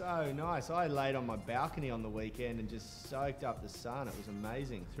 It's so nice. I laid on my balcony on the weekend and just soaked up the sun. It was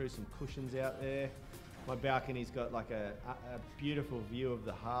amazing. Threw some cushions out there. My balcony's got like a beautiful view of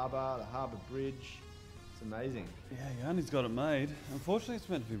the harbour bridge. It's amazing. Yeah, Yanni's got it made. Unfortunately, it's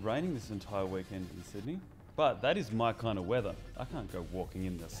meant to be raining this entire weekend in Sydney. But that is my kind of weather. I can't go walking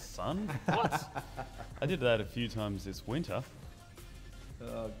in the sun. What? I did that a few times this winter.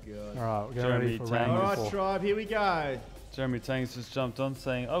 Oh, God. All right, we're getting Jeremy ready for Tang. round All number right, 4. tribe, here we go. Jeremy Tang's just jumped on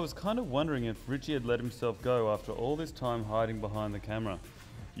saying, I was kind of wondering if Richie had let himself go after all this time hiding behind the camera.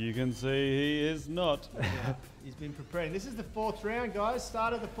 You can see he is not. Yeah, he's been preparing. This is the 4th round, guys.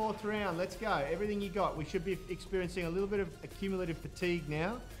 Start of the 4th round. Let's go. Everything you got. We should be experiencing a little bit of accumulative fatigue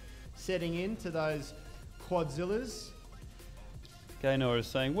now, setting into those quadzillas. Gaynor is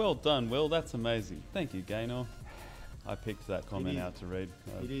saying, well done, Will. That's amazing. Thank you, Gaynor. I picked that comment out to read.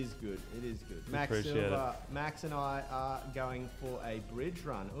 It is good. It is good. Max appreciate Silva, Max and I are going for a bridge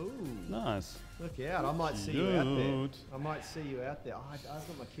run. Ooh. Nice. Look out. I might see you out there. Cute. I might see you out there. I've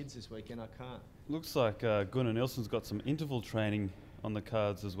got my kids this weekend. I can't. Looks like Gunnar Nilsson's got some interval training on the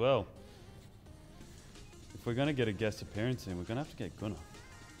cards as well. If we're going to get a guest appearance in, we're going to have to get Gunnar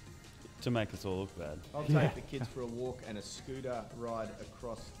to make us all look bad. I'll take the kids for a walk and a scooter ride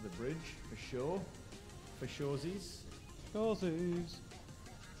across the bridge for sure. For shoresies. Shoresies.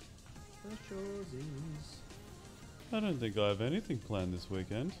 For shoresies. I don't think I have anything planned this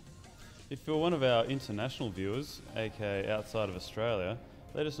weekend. If you're one of our international viewers, aka outside of Australia,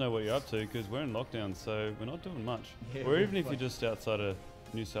 let us know what you're up to, because we're in lockdown, so we're not doing much. Yeah, or even if you're just outside of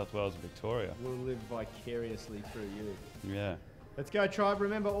New South Wales or Victoria. We'll live vicariously through you. Yeah. Let's go, tribe.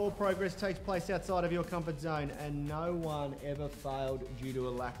 Remember, all progress takes place outside of your comfort zone, and no one ever failed due to a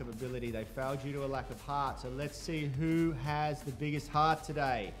lack of ability. They failed due to a lack of heart. So let's see who has the biggest heart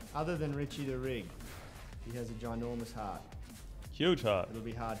today, other than Richie the Rig. He has a ginormous heart. Huge heart. It'll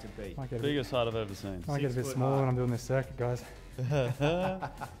be hard to beat. Biggest heart I've ever seen. I get a bit 6 foot smaller high. when I'm doing this circuit, guys.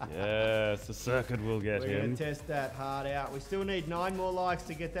 Yes, the circuit will get We're him. going to test that heart out. We still need 9 more likes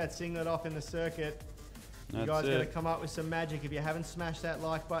to get that singlet off in the circuit. You That's guys got to it. come up with some magic. If you haven't smashed that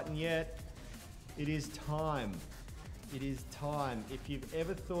like button yet, it is time. It is time. If you've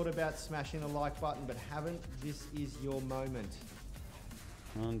ever thought about smashing the like button but haven't, this is your moment.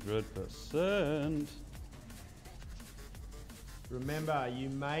 100%. Remember, you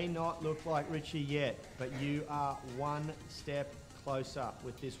may not look like Richie yet, but you are one step closer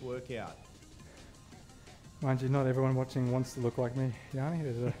with this workout. Mind you, not everyone watching wants to look like me, Yanni.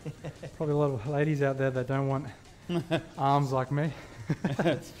 There's probably a lot of ladies out there that don't want arms like me.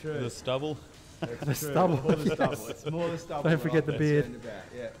 That's true. The stubble. That's The true. stubble. More the stubble. It's more the stubble. Don't that forget I'm the beard. concerned about.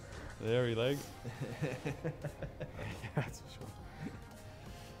 Yeah. The hairy legs. That's for sure.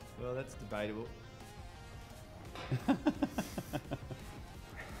 Well, that's debatable.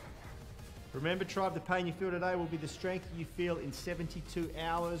 Remember, tribe, the pain you feel today will be the strength you feel in 72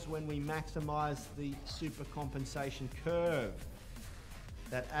 hours when we maximize the super compensation curve.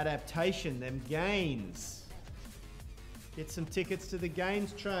 That adaptation, them gains. Get some tickets to the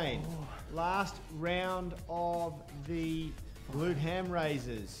gains train. Last round of the glute ham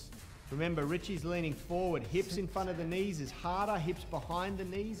raises. Remember, Richie's leaning forward. Hips in front of the knees is harder. Hips behind the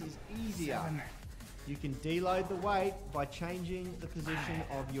knees is easier. 7. You can deload the weight by changing the position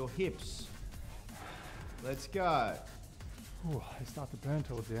of your hips. Let's go. Ooh, they start to burn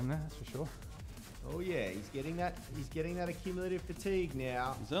towards the end there, that's for sure. Oh yeah, he's getting that accumulative fatigue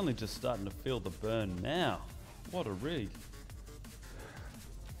now. He's only just starting to feel the burn now. What a rig.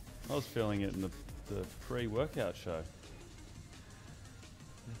 I was feeling it in the pre-workout show.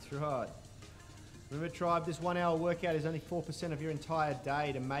 That's right. Remember, tribe, this 1 hour workout is only 4% of your entire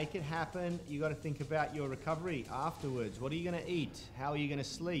day. To make it happen, you got to think about your recovery afterwards. What are you going to eat? How are you going to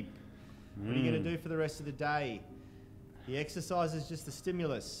sleep? What are you going to do for the rest of the day? The exercise is just the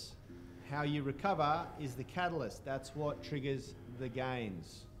stimulus. How you recover is the catalyst. That's what triggers the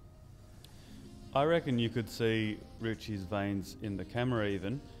gains. I reckon you could see Richie's veins in the camera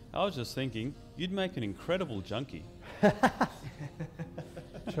even. I was just thinking, you'd make an incredible junkie.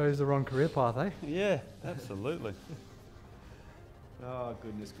 Chose the wrong career path, eh? Yeah, absolutely. Oh,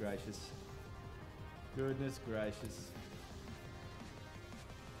 goodness gracious. Goodness gracious.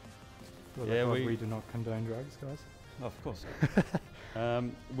 For Yeah, the record, we do not condone drugs, guys. Of course.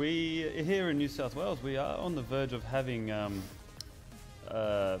 We, here in New South Wales, we are on the verge of having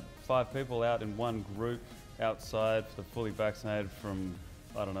 5 people out in one group outside for the fully vaccinated from,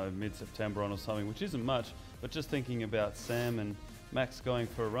 I don't know, mid-September on or something, which isn't much, but just thinking about Sam and Max going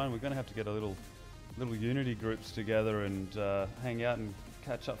for a run, we're going to have to get a little unity groups together and hang out and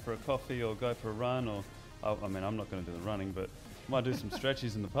catch up for a coffee or go for a run, or, I mean, I'm not going to do the running, but might do some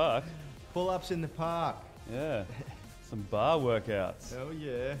stretches in the park. Pull-ups in the park. Yeah, some bar workouts. Hell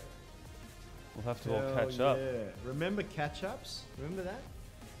yeah. We'll have to all catch up. Remember catch-ups? Remember that?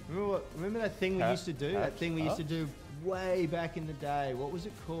 Remember that thing we used to do? That thing we used to do way back in the day. What was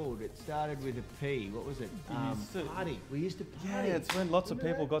it called? It started with a P. What was it? Party. We used to party. Yeah, it's when lots of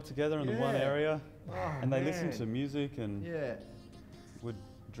people got together in the one area and they listened to music and would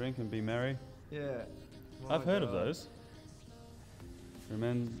drink and be merry. Yeah. I've heard of those.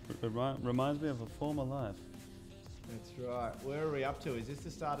 Reminds me of a former life. That's right. Where are we up to? Is this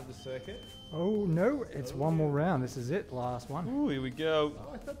the start of the circuit? Oh, no, it's one more round. This is it, last one. Ooh, here we go.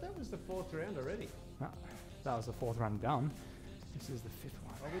 Oh, I thought that was the 4th round already. No, that was the 4th round done. This is the 5th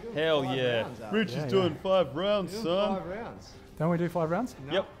one. Oh, we're doing Hell 5 yeah. rounds, Rich is doing 5 rounds, We're son. doing 5 rounds. Don't we do 5 rounds?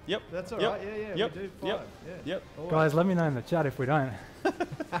 No. Yep. That's all yep, right. Yeah, yep, we do 5. Yep. Yeah. Yep. Always. Guys, let me know in the chat if we don't.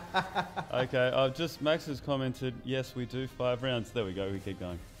 Okay, Max has commented, yes, we do 5 rounds. There we go, we keep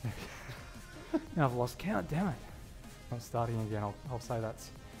going. Now I've lost count, damn it. I'm starting again, I'll say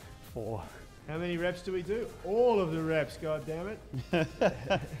that's 4. How many reps do we do? All of the reps, god damn it.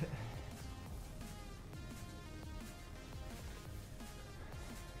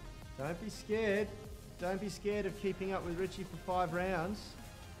 Don't be scared. Don't be scared of keeping up with Richie for 5 rounds.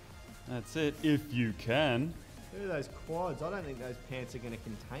 That's it, if you can. Look at those quads. I don't think those pants are going to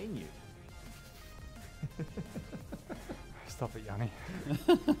contain you. Stop it, Yanni.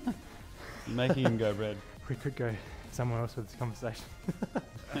 You're making him go red. We could go somewhere else with this conversation.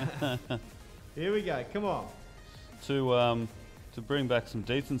 Here we go. Come on. To bring back some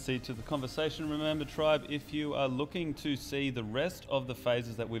decency to the conversation, remember, tribe, if you are looking to see the rest of the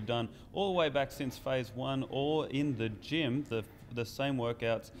phases that we've done all the way back since phase 1 or in the gym, the same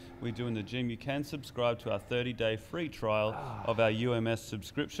workouts we do in the gym, you can subscribe to our 30-day free trial of our UMS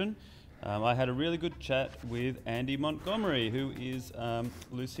subscription. I had a really good chat with Andy Montgomery, who is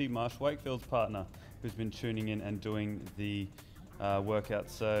Lucy Marsh-Wakefield's partner, who's been tuning in and doing the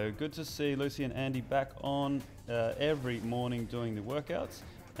workouts. So good to see Lucy and Andy back on every morning doing the workouts,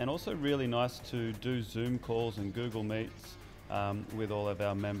 and also really nice to do Zoom calls and Google Meets with all of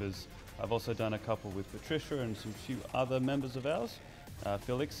our members. I've also done a couple with Patricia and some few other members of ours,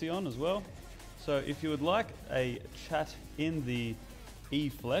 Felixion as well. So if you would like a chat in the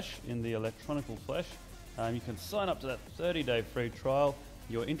e-flesh, in the electronical flesh, you can sign up to that 30-day free trial.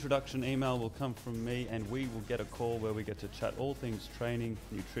 Your introduction email will come from me, and we will get a call where we get to chat all things training,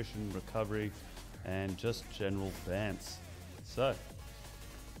 nutrition, recovery, and just general bants. So,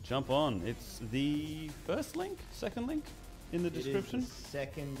 jump on. It's the first link, second link in the description? It is the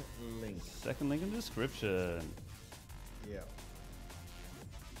second link. Second link in the description. Yep.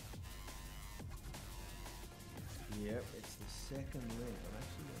 Yep, it's the second link. I'm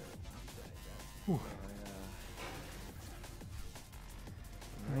actually going to update that.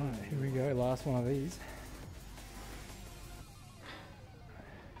 Right, here we go, last one of these.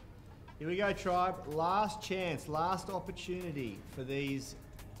 Here we go, tribe. Last chance, last opportunity for these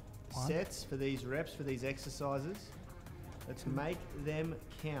sets, for these reps, for these exercises. Let's make them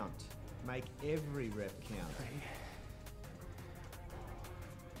count. Make every rep count.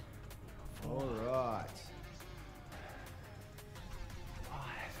 4. All right. 5.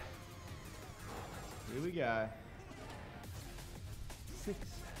 Here we go. 6.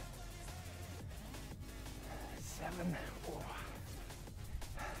 7. 4.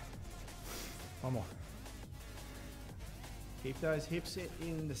 One more. Keep those hips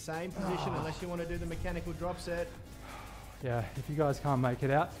in the same position unless you want to do the mechanical drop set. Yeah, if you guys can't make it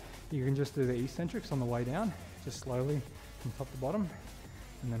out, you can just do the eccentrics on the way down, just slowly from top to bottom,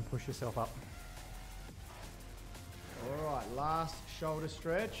 and then push yourself up. All right, last shoulder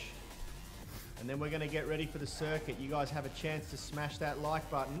stretch. And then we're going to get ready for the circuit. You guys have a chance to smash that like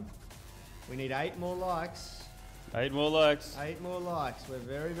button. We need 8 more likes. 8 more likes. 8 more likes. We're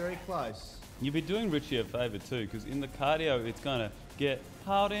very, very close. You'll be doing Richie a favour too, because in the cardio it's going to get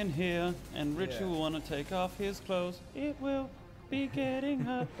hot in here, and Richie will want to take off his clothes. It will be getting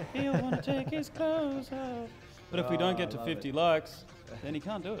hot. He'll want to take his clothes off. But if we don't get to 50 likes, then he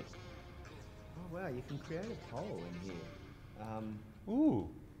can't do it. Oh, wow. You can create a poll in here. Ooh.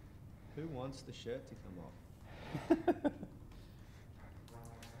 Who wants the shirt to come off?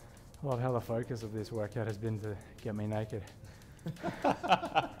 I love how the focus of this workout has been to get me naked.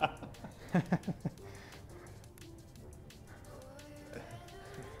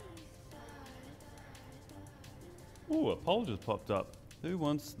 Ooh, a poll just popped up. Who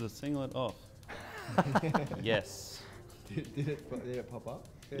wants the singlet off? Yes. Did it pop up?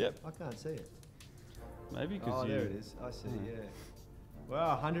 Yeah, Yep. I can't see it. Maybe because Oh, there it is. I see, yeah.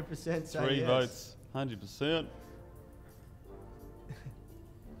 Wow, 100% say 3 yes. votes, 100%.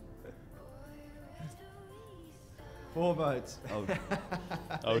 Four votes.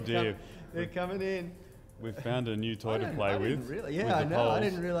 Oh dear. They're coming in. We've found a new toy to play with. Really, with yeah, I the know. I polls.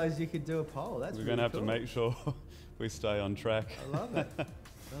 didn't realize you could do a poll. That's We're really going to have cool. to make sure we stay on track. I love it. I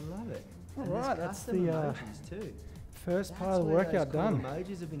love it. All And there's right, that's custom the emojis too. first part That's of the where those workout cool done.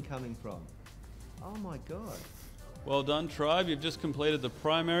 Emojis have been coming from. Oh my god. Well done, tribe. You've just completed the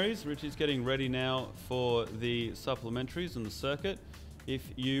primaries. Richie's getting ready now for the supplementaries and the circuit. If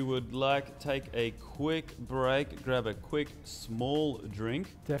you would like, take a quick break, grab a quick small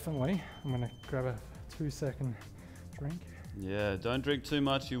drink. Definitely. I'm going to grab a 2-second drink. Yeah, don't drink too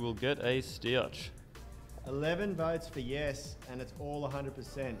much, you will get a stitch. 11 votes for yes, and it's all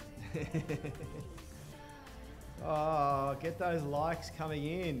 100%. Oh, get those likes coming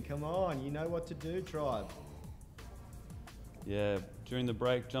in. Come on, you know what to do, tribe. Yeah, during the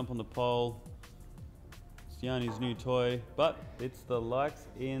break, jump on the poll. It's Yanni's new toy, but it's the likes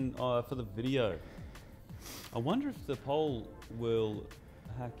in for the video. I wonder if the poll will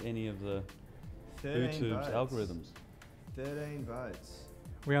hack any of the 13 YouTube's votes. algorithms. 13 votes.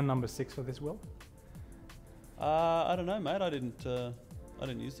 We on number 6 for this, Will? I don't know, mate. I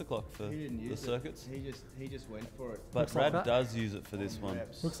didn't use the clock for He didn't the use circuits. it. He just went for it. But Looks like Brad that. does use it for this one.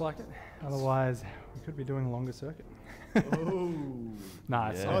 Reps. Looks like it. Otherwise, we could be doing a longer circuit. Ooh. Nah,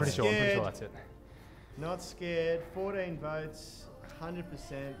 it's, Yeah. I'm Not pretty sure scared. that's it. Not scared. 14 votes.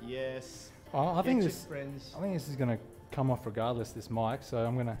 100% yes. Oh, I Get think your this friends. I think this is going to come off regardless, this mic, so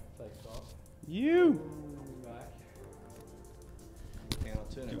I'm going to take it off. You! Hang on, I'll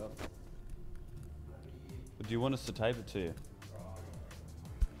turn it off. Do you want us to tape it to you?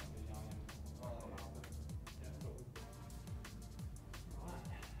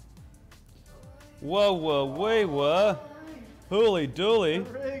 Whoa, whoa, we were. Hooly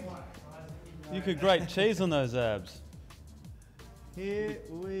dooly. Rig. You could grate cheese on those abs. Here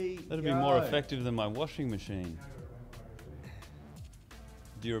we That'd go. be more effective than my washing machine.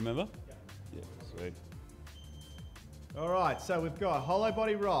 Do you remember? Yeah, sweet. All right, so we've got hollow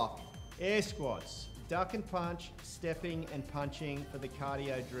body rock, air squats, duck and punch, stepping and punching for the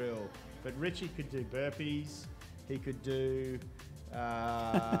cardio drill. But Richie could do burpees, he could do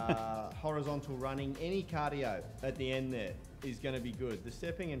horizontal running, any cardio at the end there is going to be good. The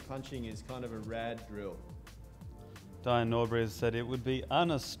stepping and punching is kind of a rad drill. Diane Norbury has said it would be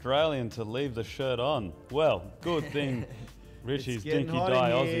un-Australian to leave the shirt on. Well, good thing Richie's It's getting dinky hot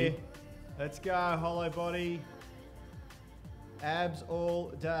die in here. Aussie. Let's go, hollow body. Abs all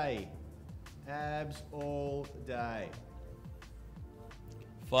day. Abs all day.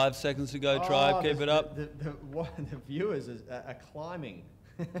 5 seconds to go, tribe. Keep it up. The viewers are climbing.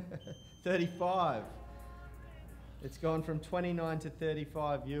 35. It's gone from 29 to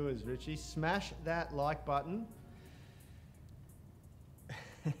 35 viewers, Richie. Smash that like button.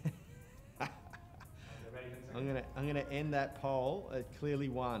 I'm gonna end that poll at clearly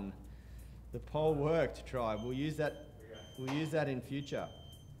won. The poll worked, tribe. We'll use that in future.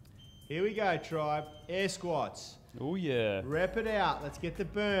 Here we go, tribe. Air squats. Oh yeah. Rep it out. Let's get the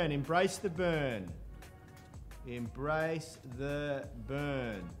burn. Embrace the burn. Embrace the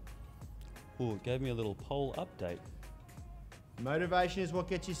burn. Oh, it gave me a little poll update. Motivation is what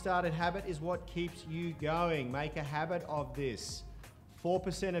gets you started. Habit is what keeps you going. Make a habit of this.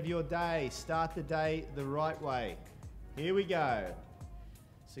 4% of your day. Start the day the right way. Here we go.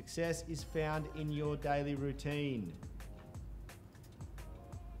 Success is found in your daily routine.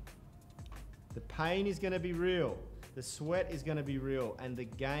 The pain is going to be real. The sweat is going to be real. And the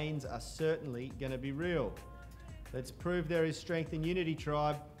gains are certainly going to be real. Let's prove there is strength in unity,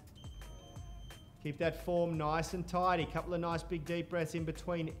 tribe. Keep that form nice and tidy. Couple of nice big deep breaths in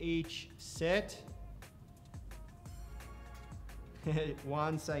between each set.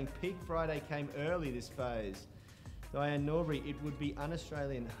 One saying Peak Friday came early this phase. Diane Norbury, it would be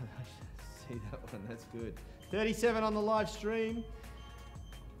un-Australian. See that one, that's good. 37 on the live stream.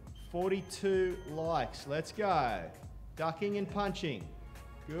 42 likes, let's go. Ducking and punching,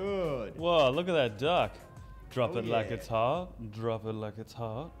 good. Whoa, look at that duck. Drop Oh, it like yeah. it's hot, drop it like it's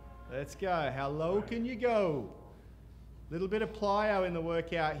hot. Let's go, how low can you go? Little bit of plyo in the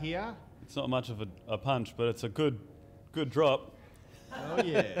workout here. It's not much of a punch, but it's a good drop. Oh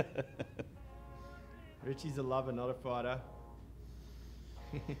yeah. Richie's a lover, not a fighter.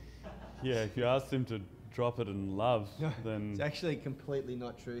 Yeah, if you asked him to drop it in love, then... It's actually completely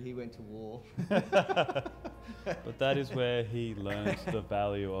not true. He went to war. But that is where he learns the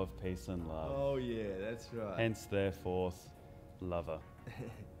value of peace and love. Oh yeah, that's right. Hence their fourth lover.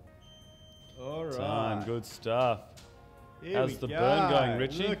 All right. Time, good stuff. Here How's we the go. burn going,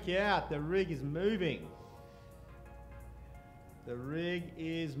 Richie? Look out, the rig is moving. The rig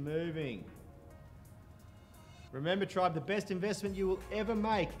is moving. Remember, tribe, the best investment you will ever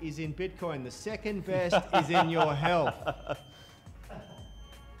make is in Bitcoin. The second best is in your health.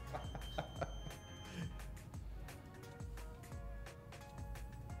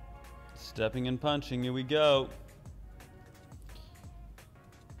 Stepping and punching, here we go.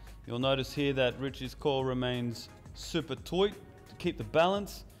 You'll notice here that Richie's core remains super tight to keep the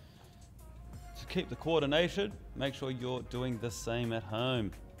balance, to keep the coordination. Make sure you're doing the same at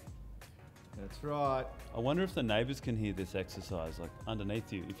home. That's right. I wonder if the neighbors can hear this exercise, like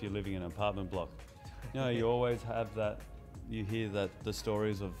underneath you, if you're living in an apartment block. You know, you always have that, you hear that the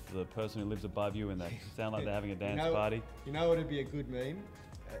stories of the person who lives above you and they sound like they're having a dance party. You know what would be a good meme?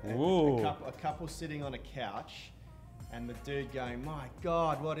 Ooh. A couple sitting on a couch and the dude going, my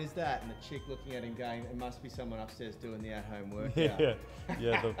God, what is that? And the chick looking at him going, it must be someone upstairs doing the at-home workout.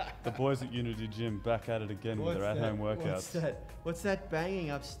 Yeah, the boys at Unity Gym back at it again with their at-home workouts. What's that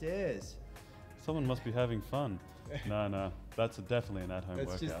banging upstairs? Someone must be having fun. No, that's definitely an at-home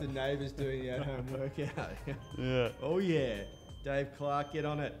workout. That's just the neighbours doing the at-home workout. Yeah. Oh yeah, Dave Clark, get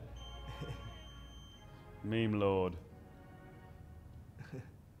on it. Meme Lord.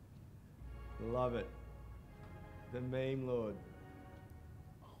 Love it. The meme lord.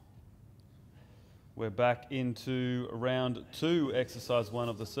 We're back into round 2, exercise 1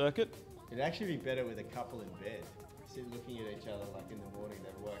 of the circuit. It'd actually be better with a couple in bed. Sit looking at each other like in the morning,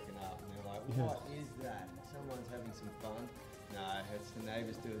 they're woken up and they're like, what is that? Someone's having some fun. No, it's the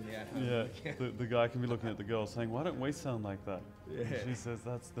neighbours doing the at-home workout. The guy can be looking at the girl saying, why don't we sound like that? Yeah. And she says,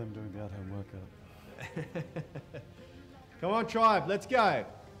 that's them doing the at-home workout. Come on, tribe, let's go.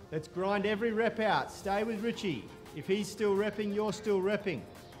 Let's grind every rep out. Stay with Richie. If he's still repping, you're still repping.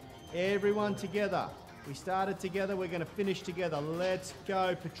 Everyone together. We started together, we're going to finish together. Let's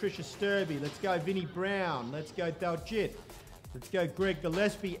go Patricia Sturby. Let's go Vinnie Brown. Let's go Daljit. Let's go Greg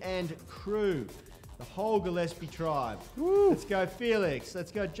Gillespie and crew. The whole Gillespie tribe. Woo. Let's go Felix.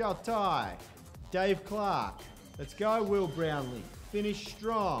 Let's go Joel Tai. Dave Clark. Let's go Will Brownlee. Finish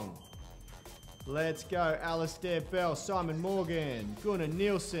strong. Let's go Alistair Bell, Simon Morgan, Gunnar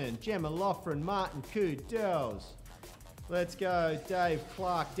Nielsen, Gemma Loughran, Martin Kudels. Let's go Dave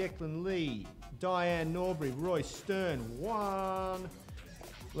Clark, Declan Lee, Diane Norbury, Roy Stern, 1.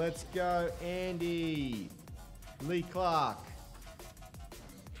 Let's go Andy, Lee Clark.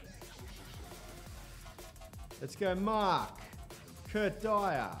 Let's go Mark, Kurt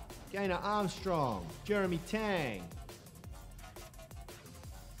Dyer, Gaynor Armstrong, Jeremy Tang.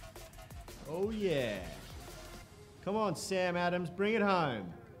 Oh yeah. Come on, Sam Adams, bring it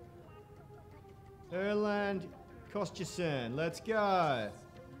home. Erland Kostjason, let's go.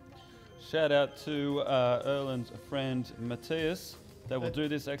 Shout out to Erland's friend Matthias. They will do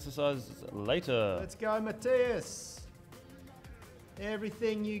this exercise later. Let's go, Matthias.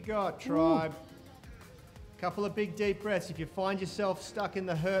 Everything you got, tribe. Couple of big deep breaths. If you find yourself stuck in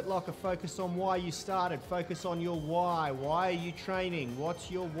the hurt locker, focus on why you started. Focus on your why. Why are you training?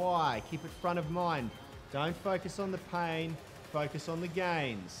 What's your why? Keep it front of mind. Don't focus on the pain. Focus on the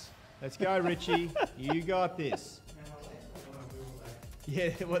gains. Let's go, Richie. You got this.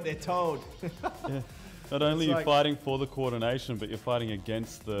 Yeah, what they're told. Yeah. Not only are you fighting for the coordination, but you're fighting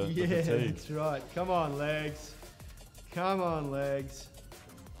against the fatigue. That's right. Come on, legs. Come on, legs.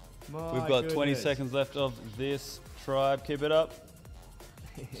 We've got 20 seconds left of this, tribe. Keep it up.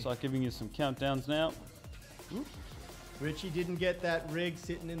 Start giving you some countdowns now. Richie didn't get that rig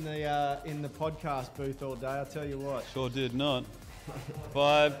sitting in the podcast booth all day, I'll tell you what. Sure did not.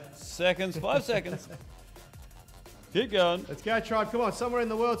 5 seconds. 5 seconds. Keep going. Let's go, tribe. Come on, somewhere in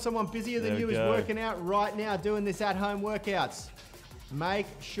the world, someone busier than There you we is go. working out right now, doing this at-home workouts. Make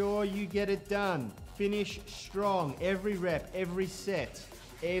sure you get it done. Finish strong. Every rep, every set,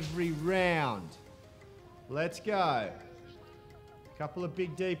 every round. Let's go. Couple of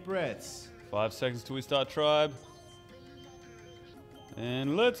big deep breaths. 5 seconds till we start, tribe.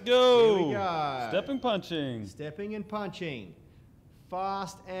 And let's go. Here we go. Stepping, punching. Stepping and punching.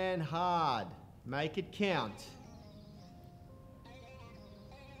 Fast and hard. Make it count.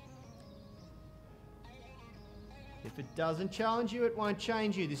 If it doesn't challenge you, it won't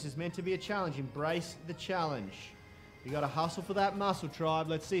change you. This is meant to be a challenge. Embrace the challenge. You got to hustle for that muscle, tribe.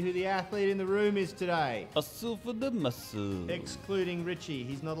 Let's see who the athlete in the room is today. Hustle for the muscle. Excluding Richie.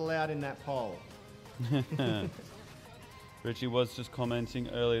 He's not allowed in that poll. Richie was just commenting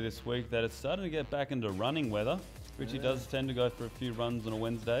earlier this week that it's starting to get back into running weather. Richie does tend to go for a few runs on a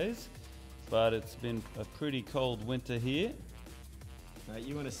Wednesdays, but it's been a pretty cold winter here.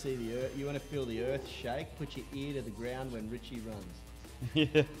 You want to see the earth, you want to feel the earth shake, put your ear to the ground when Richie runs.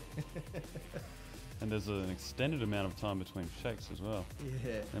 Yeah. And there's an extended amount of time between shakes as well.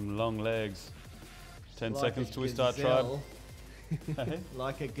 Yeah. Them long legs. 10 Like seconds a till we start, tribe. gazelle. Hey?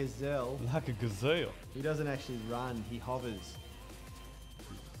 Like a gazelle. Like a gazelle. He doesn't actually run, he hovers.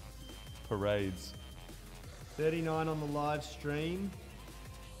 Parades. 39 on the live stream.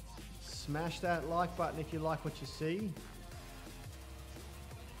 Smash that like button if you like what you see.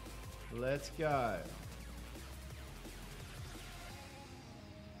 Let's go.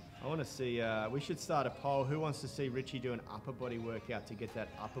 I want to see, we should start a poll. Who wants to see Richie do an upper body workout to get that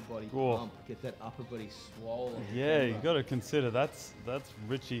upper body Whoa. pump, get that upper body swollen? Yeah, you got to consider that's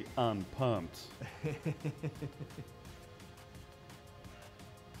Richie unpumped.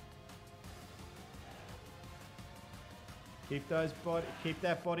 Keep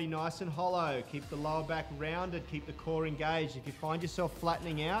that body nice and hollow. Keep the lower back rounded. Keep the core engaged. If you find yourself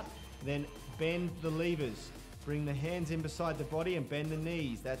flattening out, then bend the levers. Bring the hands in beside the body and bend the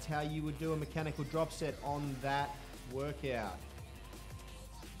knees. That's how you would do a mechanical drop set on that workout.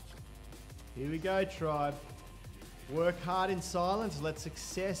 Here we go, tribe. Work hard in silence. Let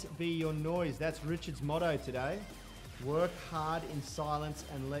success be your noise. That's Richard's motto today. Work hard in silence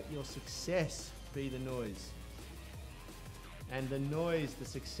and let your success be the noise. And the noise, the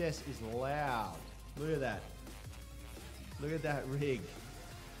success is loud. Look at that. Look at that rig.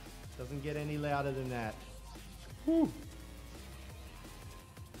 Doesn't get any louder than that. Whew.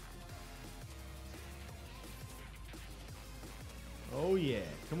 Oh yeah,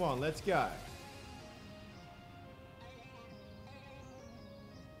 come on, let's go.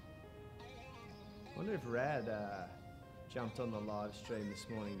 Wonder if Rad jumped on the live stream this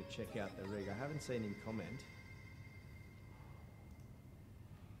morning to check out the rig. I haven't seen him comment.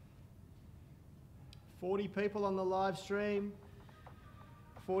 40 people on the live stream,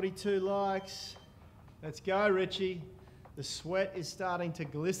 42 likes. Let's go, Richie. The sweat is starting to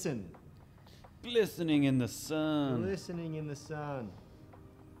glisten. Glistening in the sun. Glistening in the sun.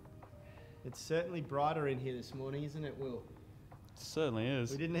 It's certainly brighter in here this morning, isn't it, Will? It certainly is.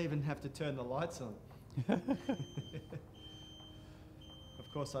 We didn't even have to turn the lights on. Of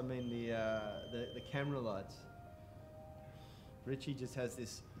course, I mean the camera lights. Richie just has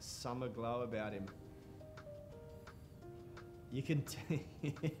this summer glow about him. You can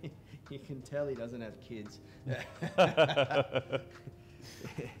you can tell he doesn't have kids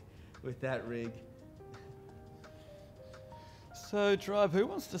with that rig. So, tribe, who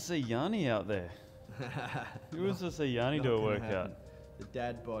wants to see Yanni out there? Who wants to see Yanni do a workout? Happen. The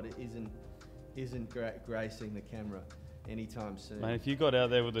dad bod isn't gracing the camera anytime soon. Mate, if you got out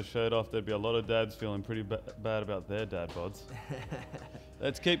there with the shirt off, there'd be a lot of dads feeling pretty bad about their dad bods.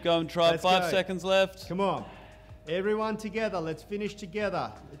 Let's keep going, tribe. Let's 5 go. seconds left. Come on. Everyone together. Let's finish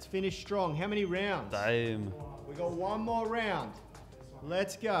together. Let's finish strong. How many rounds? Damn. We got one more round.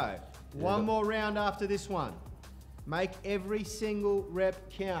 Let's go. One more round after this one. Make every single rep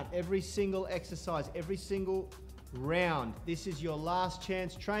count. Every single exercise. Every single round. This is your last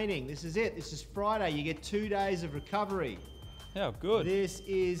chance training. This is it. This is Friday. You get 2 days of recovery. How good. This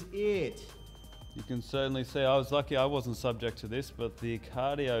is it. You can certainly see I was lucky I wasn't subject to this, but the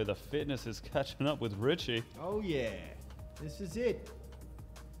cardio, the fitness is catching up with Richie. Oh yeah. This is it.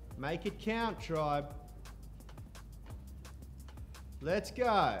 Make it count, tribe. Let's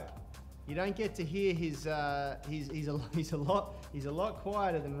go. You don't get to hear his he's a lot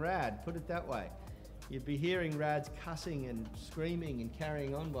quieter than Rad, put it that way. You'd be hearing Rad's cussing and screaming and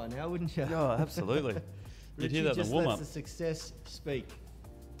carrying on by now, wouldn't you? Oh, absolutely. You'd hear that in the just warm-up. lets the success speak.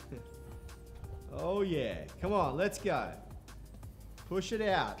 Oh yeah. Come on, let's go. Push it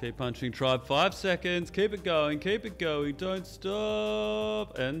out. Keep punching, tribe. 5 seconds. Keep it going. Keep it going. Don't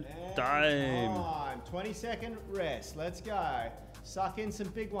stop. And time. 20-second rest. Let's go. Suck in some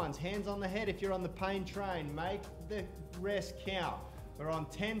big ones. Hands on the head if you're on the pain train. Make the rest count. We're on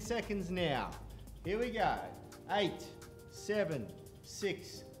 10 seconds now. Here we go. 8, 7,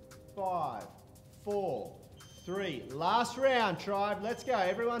 6, 5, 4, 3. Last round, tribe. Let's go.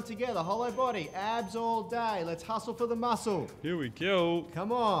 Everyone together. Hollow body. Abs all day. Let's hustle for the muscle. Here we go.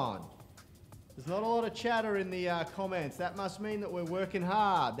 Come on. There's not a lot of chatter in the comments. That must mean that we're working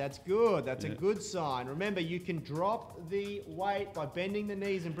hard. That's good. That's a good sign. Remember, you can drop the weight by bending the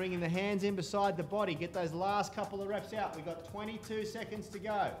knees and bringing the hands in beside the body. Get those last couple of reps out. We've got 22 seconds to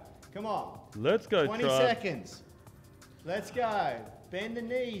go. Come on. Let's go, 20 tribe. seconds. Let's go. Bend the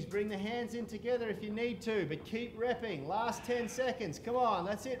knees. Bring the hands in together if you need to, but keep repping. Last 10 seconds. Come on.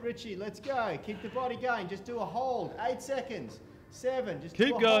 That's it, Richie. Let's go. Keep the body going. Just do a hold. 8 seconds. 7. Just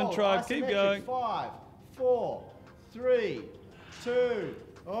keep going, tribe. Keep going. 5, 4, 3, 2.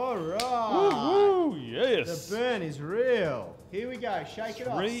 All right. Woo, yes. The burn is real. Here we go. Shake it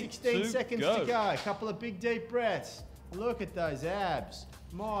off. 16 seconds to go. A couple of big deep breaths. Look at those abs.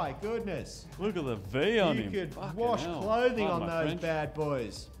 My goodness. Look at the V on him. You could Fucking wash hell. clothing Pardon on my those French. bad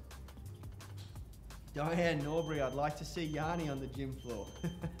boys. Diane Norbury, I'd like to see Yanni on the gym floor.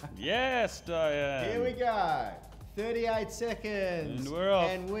 Yes, Diane. Here we go. 38 seconds. And we're off.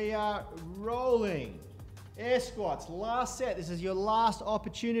 And we are rolling. Air squats, last set. This is your last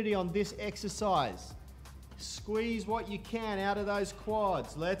opportunity on this exercise. Squeeze what you can out of those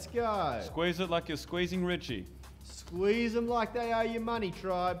quads. Let's go. Squeeze it like you're squeezing Richie. Squeeze them like they owe you money,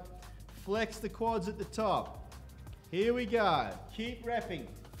 tribe. Flex the quads at the top. Here we go. Keep repping.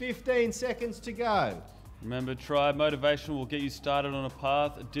 15 seconds to go. Remember, tribe, motivation will get you started on a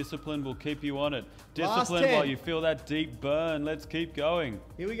path. Discipline will keep you on it. Discipline 10. while you feel that deep burn. Let's keep going.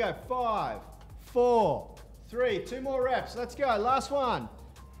 Here we go. 5, 4, 3. 2 more reps. Let's go. Last one.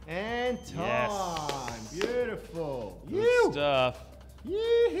 And time. Yes. Beautiful. Good stuff.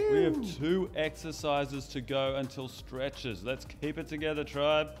 Yoo-hoo. We have 2 exercises to go until stretches. Let's keep it together,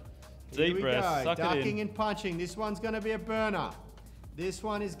 tribe. Here Deep we breath. go. Suck it Ducking in. and punching. This one's going to be a burner. This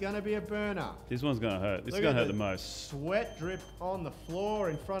one is going to be a burner. This one's going to hurt. This is Look going to at hurt the most. Sweat drip on the floor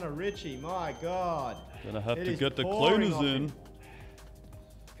in front of Richie. My God. Going to have It to is get the pouring cleaners off in. him.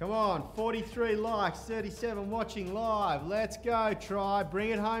 Come on, 43 likes, 37 watching live. Let's go, tribe. Bring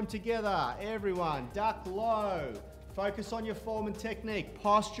it home together. Everyone, duck low. Focus on your form and technique.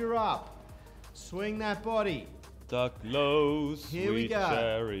 Posture up. Swing that body. Duck low, Here we sweet go.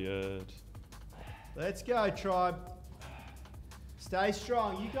 chariot. Let's go, tribe. Stay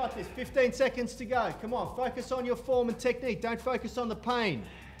strong. You got this. 15 seconds to go. Come on, focus on your form and technique. Don't focus on the pain.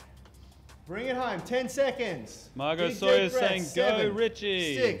 Bring it home. 10 seconds. Margot Big Sawyer's deep breaths. saying, go, 7,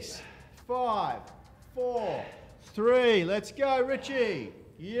 Richie. 6, 5, 4, 3. Let's go, Richie.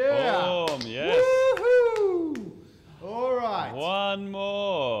 Yeah. Boom, yes. Woohoo! All right. One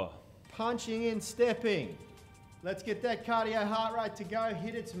more. Punching in, stepping. Let's get that cardio heart rate to go.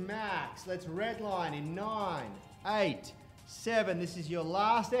 Hit its max. Let's redline in 9, 8, 7. This is your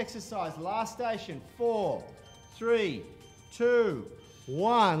last exercise. Last station. 4, 3, 2,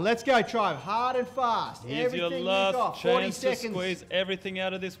 1. Let's go, tribe. Hard and fast. Here's Everything your you last got. 40 chance to seconds. squeeze everything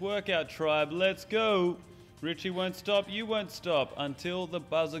out of this workout, tribe. Let's go. Richie won't stop. You won't stop until the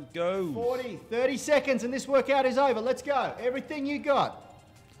buzzer goes. 40, 30 seconds, and this workout is over. Let's go. Everything you got.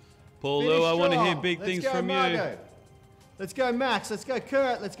 Paul Finish Lou, I want to hear strong. big Let's things go, from Margot. you. Let's go, Max. Let's go,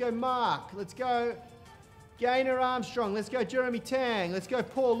 Kurt. Let's go, Mark. Let's go, Gaynor Armstrong. Let's go, Jeremy Tang. Let's go,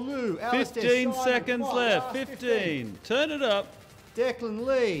 Paul Lou. Alistair, 15 Simon, seconds Kwok. left. Last 15. Turn it up. Declan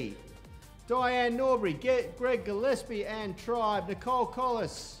Lee, Diane Norbury, Greg Gillespie, and Tribe. Nicole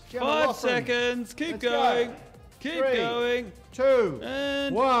Collis. Gemma 5 Loughran. seconds. Keep Let's going. go. Keep 3, going. 2,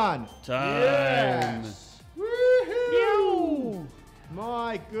 And 1. time. Yes. Woohoo!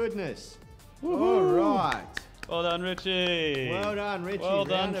 My goodness. All right. Well done, Richie. Well done, Richie. Well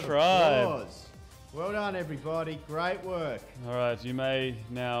done, Round of tribe. applause. Well done, everybody. Great work. All right, you may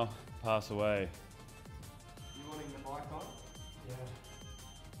now pass away. You wanting the mic on? Yeah.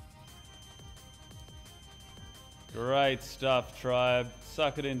 Great stuff, tribe.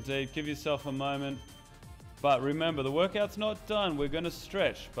 Suck it in deep. Give yourself a moment. But remember, the workout's not done. We're going to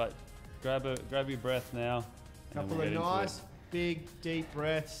stretch, but grab your breath now. and then Couple we'll of get into nice, it. big, deep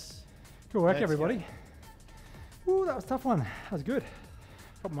breaths. Good work, Let's everybody. Ooh, that was a tough one. That was good.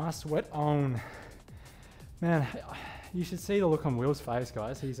 Got my sweat on. Man, you should see the look on Will's face,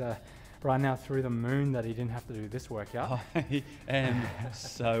 guys. He's right now through the moon that he didn't have to do this workout. I am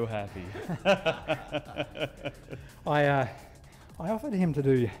so happy. I I offered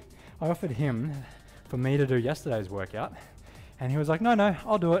him for me to do yesterday's workout, and he was like, no,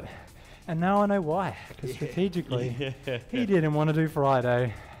 I'll do it. And now I know why, because strategically, he didn't want to do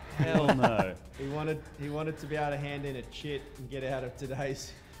Friday. Hell no. He wanted to be able to hand in a chit and get out of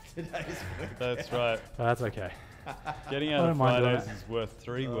today's workout. That's right. But that's okay. Getting out of Fridays is worth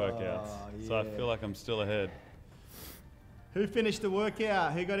 3 workouts. Yeah. So I feel like I'm still ahead. Who finished the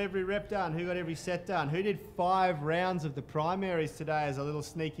workout? Who got every rep done? Who got every set done? Who did 5 rounds of the primaries today as a little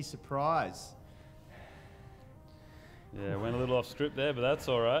sneaky surprise? Yeah, went a little off script there, but that's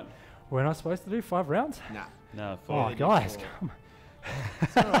all right. We're not supposed to do 5 rounds? Nah. No, 4. Oh, guys, come on.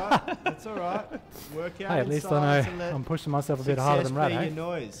 It's all right. That's all right. Workout. Hey, at least I know I'm pushing myself a bit harder than Rad, your eh?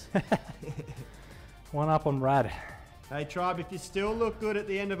 noise. One up on Rad. Hey, Tribe, if you still look good at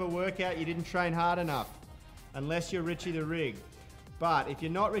the end of a workout, you didn't train hard enough. Unless you're Richie the Rig. But if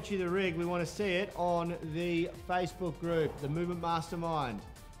you're not Richie the Rig, we want to see it on the Facebook group, the Movement Mastermind.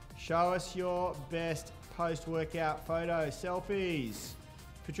 Show us your best post-workout photo, selfies.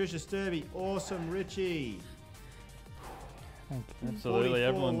 Patricia Sturby, awesome Richie. Absolutely,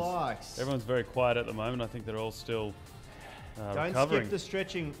 44 likes. everyone's very quiet at the moment. I think they're all still Don't recovering. skip the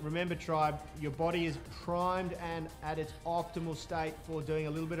stretching. Remember, Tribe, your body is primed and at its optimal state for doing a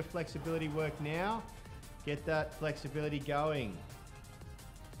little bit of flexibility work now. Get that flexibility going.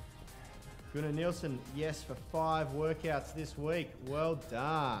 Gunnar Nielsen, yes for 5 workouts this week. Well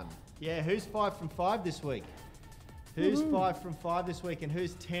done. Yeah, who's 5 from 5 this week? Who's 5 from 5 this week, and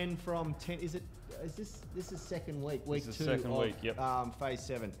who's 10 from 10? Is this is second week? Week 2 This is the second week, yep. phase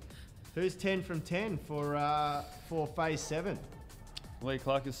 7. Who's 10 from 10 for phase 7? Lee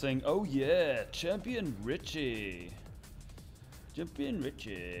Clark is saying, "Oh yeah, Champion Richie, Champion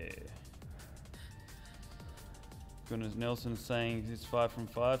Richie." Gunnar Nelson saying he's 5 from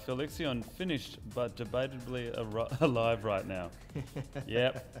 5. Felixion finished, but debatably alive right now.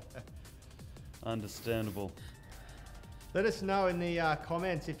 Yep. Understandable. Let us know in the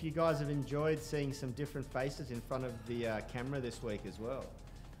comments if you guys have enjoyed seeing some different faces in front of the camera this week as well.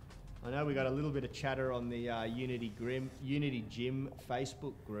 I know we got a little bit of chatter on the Unity Gym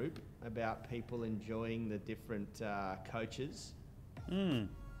Facebook group about people enjoying the different coaches.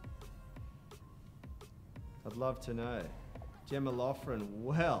 I'd love to know. Gemma Loughran,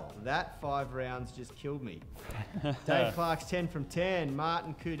 well, that 5 rounds just killed me. Dave Clark's 10 from 10.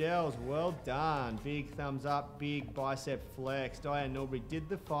 Martin Kudell's, well done. Big thumbs up, big bicep flex. Diane Norbury did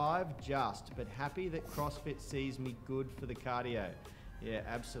the 5 just, but happy that CrossFit sees me good for the cardio. Yeah,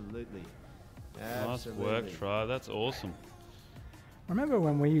 absolutely. Nice work, Tribe. That's awesome. Remember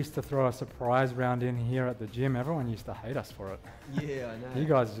when we used to throw a surprise round in here at the gym? Everyone used to hate us for it. Yeah, I know. You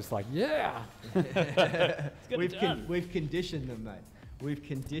guys are just like, yeah. We've conditioned them, mate. We've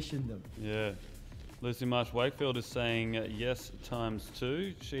conditioned them. Yeah. Lucy Marsh Wakefield is saying yes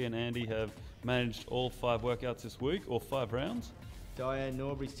 ×2. She and Andy have managed all 5 workouts this week, or 5 rounds. Diane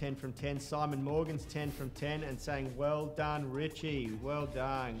Norbury's 10 from 10. Simon Morgan's 10 from 10 and saying, well done, Richie. Well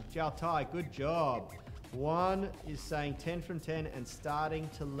done. Jal Tai, good job. One is saying 10 from 10 and starting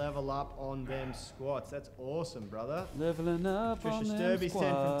to level up on them squats. That's awesome, brother. Leveling up Trisha on them Sturby's 10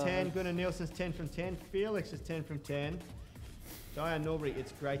 from 10. squats. Gunnar Nielsen's 10 from 10. Felix is 10 from 10. Diane Norbury,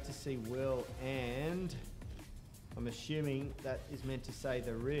 it's great to see Will, and I'm assuming that is meant to say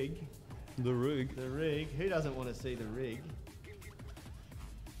the rig. The rig. The rig. Who doesn't want to see the rig?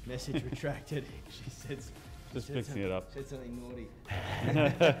 Message retracted. She says... Just mixing it up. Said something naughty.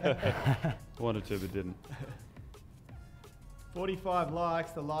 Wanted to, but didn't. 45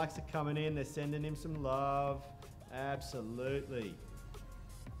 likes. The likes are coming in. They're sending him some love. Absolutely.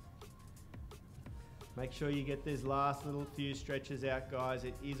 Make sure you get these last little few stretches out, guys.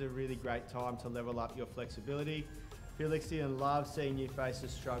 It is a really great time to level up your flexibility. Felixian loves seeing you faces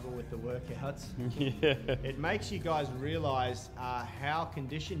struggle with the workouts. Yeah. It makes you guys realize how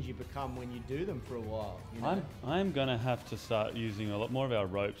conditioned you become when you do them for a while. You know? I'm going to have to start using a lot more of our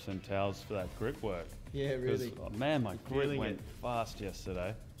ropes and towels for that grip work. Yeah, really. 'Cause, oh, man, my grip Feeling went it. fast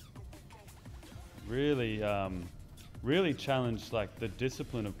yesterday. Really, really challenged like the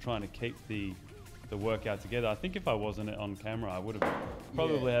discipline of trying to keep the workout together. I think if I wasn't on camera, I would have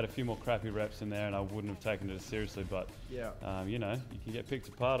probably had a few more crappy reps in there, and I wouldn't have taken it as seriously. But Yeah. you know, you can get picked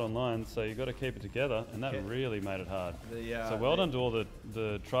apart online, so you got to keep it together, and that Yeah. really made it hard. The, So well done to all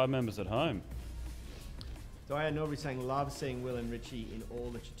the tribe members at home. Diane Norbury saying, love seeing Will and Richie in all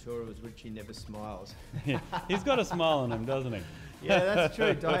the tutorials. Richie never smiles. He's got a smile on him, doesn't he? Yeah, that's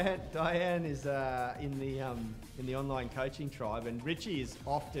true. Diane is in the online coaching tribe, and Richie is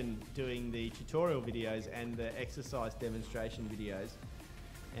often doing the tutorial videos and the exercise demonstration videos.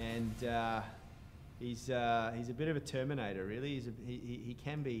 And He's a bit of a Terminator, really. He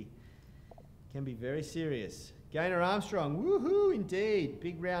can be very serious. Gaynor Armstrong, woohoo indeed.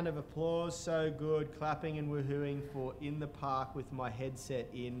 Big round of applause, so good. Clapping and woohooing for In the Park with my headset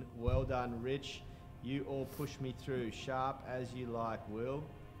in. Well done, Rich. You all push me through. Sharp as you like, Will.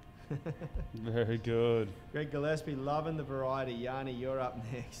 Very good. Greg Gillespie, loving the variety. Yanni, you're up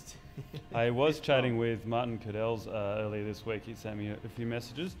next. I was chatting with Martin Cadell's earlier this week. He sent me a few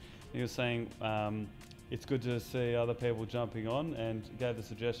messages. He was saying it's good to see other people jumping on, and gave the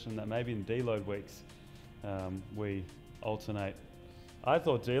suggestion that maybe in deload weeks we alternate. I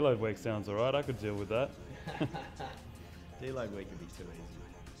thought deload week sounds alright. I could deal with that. Deload week would be too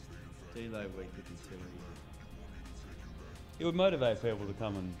easy. Deload week would be too easy. It would motivate people to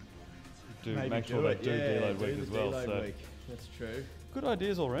come and make sure they do deload week as well. So week. That's true. Good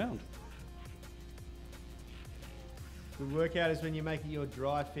ideas all round. Good workout is when you're making your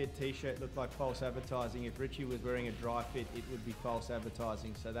dry fit t-shirt look like false advertising. If Richie was wearing a dry fit, it would be false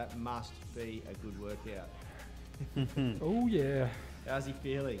advertising. So that must be a good workout. Oh yeah. How's he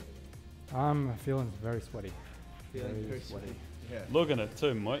feeling? I'm feeling very sweaty. Feeling very sweaty. Yeah. Looking at it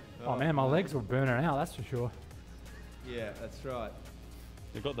too, mate. Oh man, my legs were burning out, that's for sure. Yeah, that's right.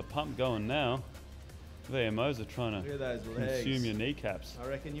 You've got the pump going now. VMOs are trying Look to at those legs. consume your kneecaps. I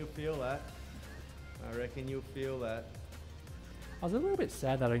reckon you'll feel that. I reckon you'll feel that. I was a little bit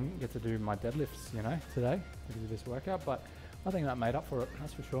sad that I didn't get to do my deadlifts, today because of this workout, but I think that made up for it,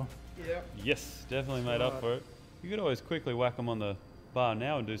 that's for sure. Yeah. Yes, definitely made up for it. You could always quickly whack them on the bar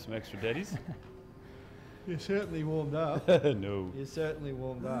now and do some extra deadies. You're certainly warmed up. No. You're certainly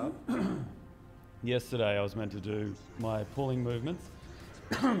warmed up. Yesterday I was meant to do my pulling movements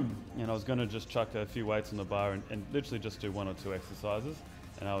and I was going to just chuck a few weights on the bar and literally just do 1 or 2 exercises,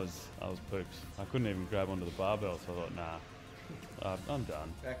 and I was pooped. I couldn't even grab onto the barbell, so I thought, nah, I'm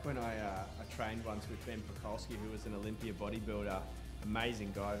done. Back when I trained once with Ben Pokolsky, who was an Olympia bodybuilder,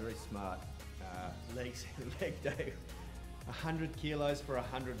 amazing guy, very smart, leg day. 100 kilos for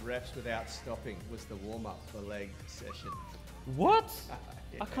 100 reps without stopping was the warm-up for the leg session. What?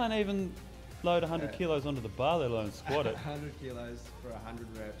 Yeah. I can't even load 100 kilos onto the bar, let alone squat it. 100 kilos for 100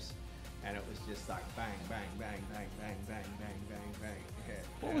 reps, and it was just like bang, bang, bang, bang, bang, bang, bang, bang, bang. Yeah.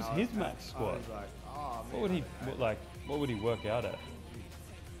 What was his max squat? I was like, oh man. What would he work out at?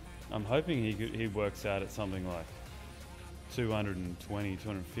 I'm hoping he works out at something like 220,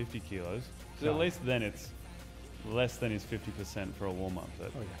 250 kilos. So at least then it's less than his 50% for a warm-up.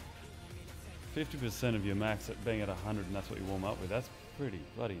 But 50% of your max at being at 100, and that's what you warm up with. That's pretty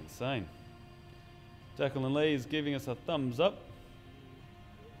bloody insane. Declan Lee is giving us a thumbs up.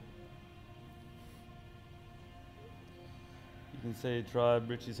 You can see Tribe,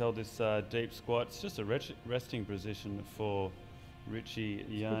 Richie's held this deep squat. It's just a resting position for Richie,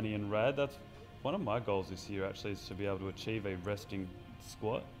 Yanni and Rad. That's one of my goals this year actually, is to be able to achieve a resting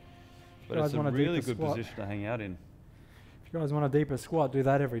squat. But it's a really good position to hang out in. If you guys want a deeper squat, do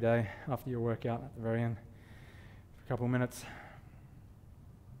that every day after your workout at the very end for a couple of minutes.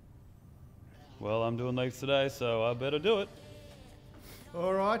 Well, I'm doing legs today, so I better do it.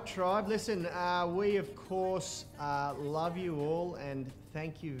 All right, Tribe. Listen, we of course love you all, and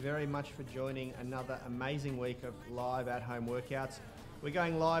thank you very much for joining another amazing week of live at-home workouts. We're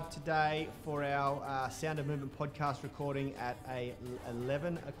going live today for our Sound of Movement podcast recording at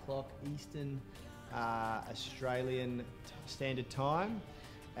 11 o'clock Eastern Australian Standard Time.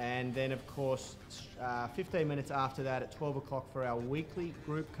 And then, of course, 15 minutes after that at 12 o'clock for our weekly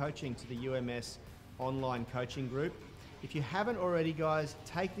group coaching to the UMS online coaching group. If you haven't already, guys,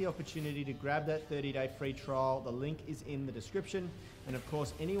 take the opportunity to grab that 30-day free trial. The link is in the description. And of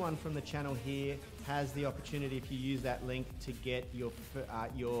course, anyone from the channel here has the opportunity, if you use that link, to get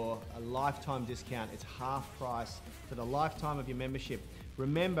your lifetime discount. It's half price for the lifetime of your membership.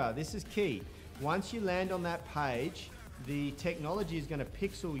 Remember, this is key. Once you land on that page, the technology is going to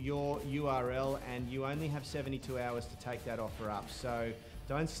pixel your URL, and you only have 72 hours to take that offer up. So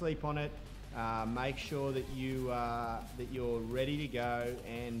don't sleep on it. Make sure that you're ready to go,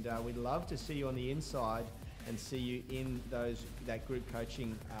 and we'd love to see you on the inside and see you in that group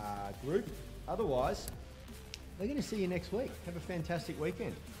coaching group. Otherwise, we're going to see you next week. Have a fantastic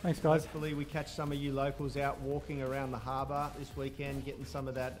weekend. Thanks, guys. Hopefully we catch some of you locals out walking around the harbour this weekend, getting some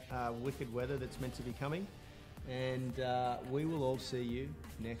of that wicked weather that's meant to be coming. And we will all see you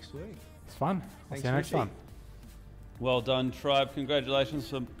next week. It's fun. Thanks, See you next Richie. time. Well done, Tribe. Congratulations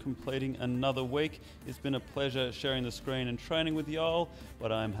for completing another week. It's been a pleasure sharing the screen and training with y'all,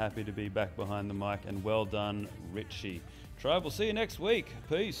 but I'm happy to be back behind the mic, and well done, Richie. Tribe, we'll see you next week.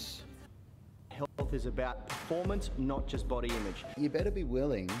 Peace. health is about performance, not just body image. You better be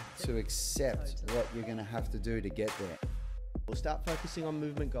willing to accept what you're going to have to do to get there. We'll start focusing on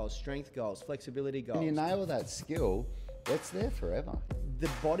movement goals, strength goals, flexibility goals. When you nail that skill, that's there forever. The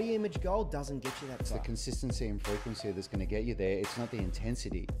body image goal doesn't get you that It's far. the consistency and frequency that's going to get you there. It's not the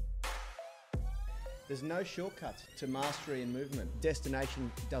intensity. There's no shortcuts to mastery and movement. Destination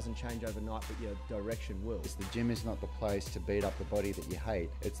doesn't change overnight, but your direction will. The gym is not the place to beat up the body that you hate.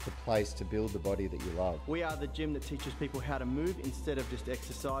 It's the place to build the body that you love. We are the gym that teaches people how to move instead of just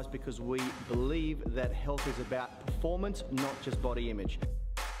exercise, because we believe that health is about performance, not just body image.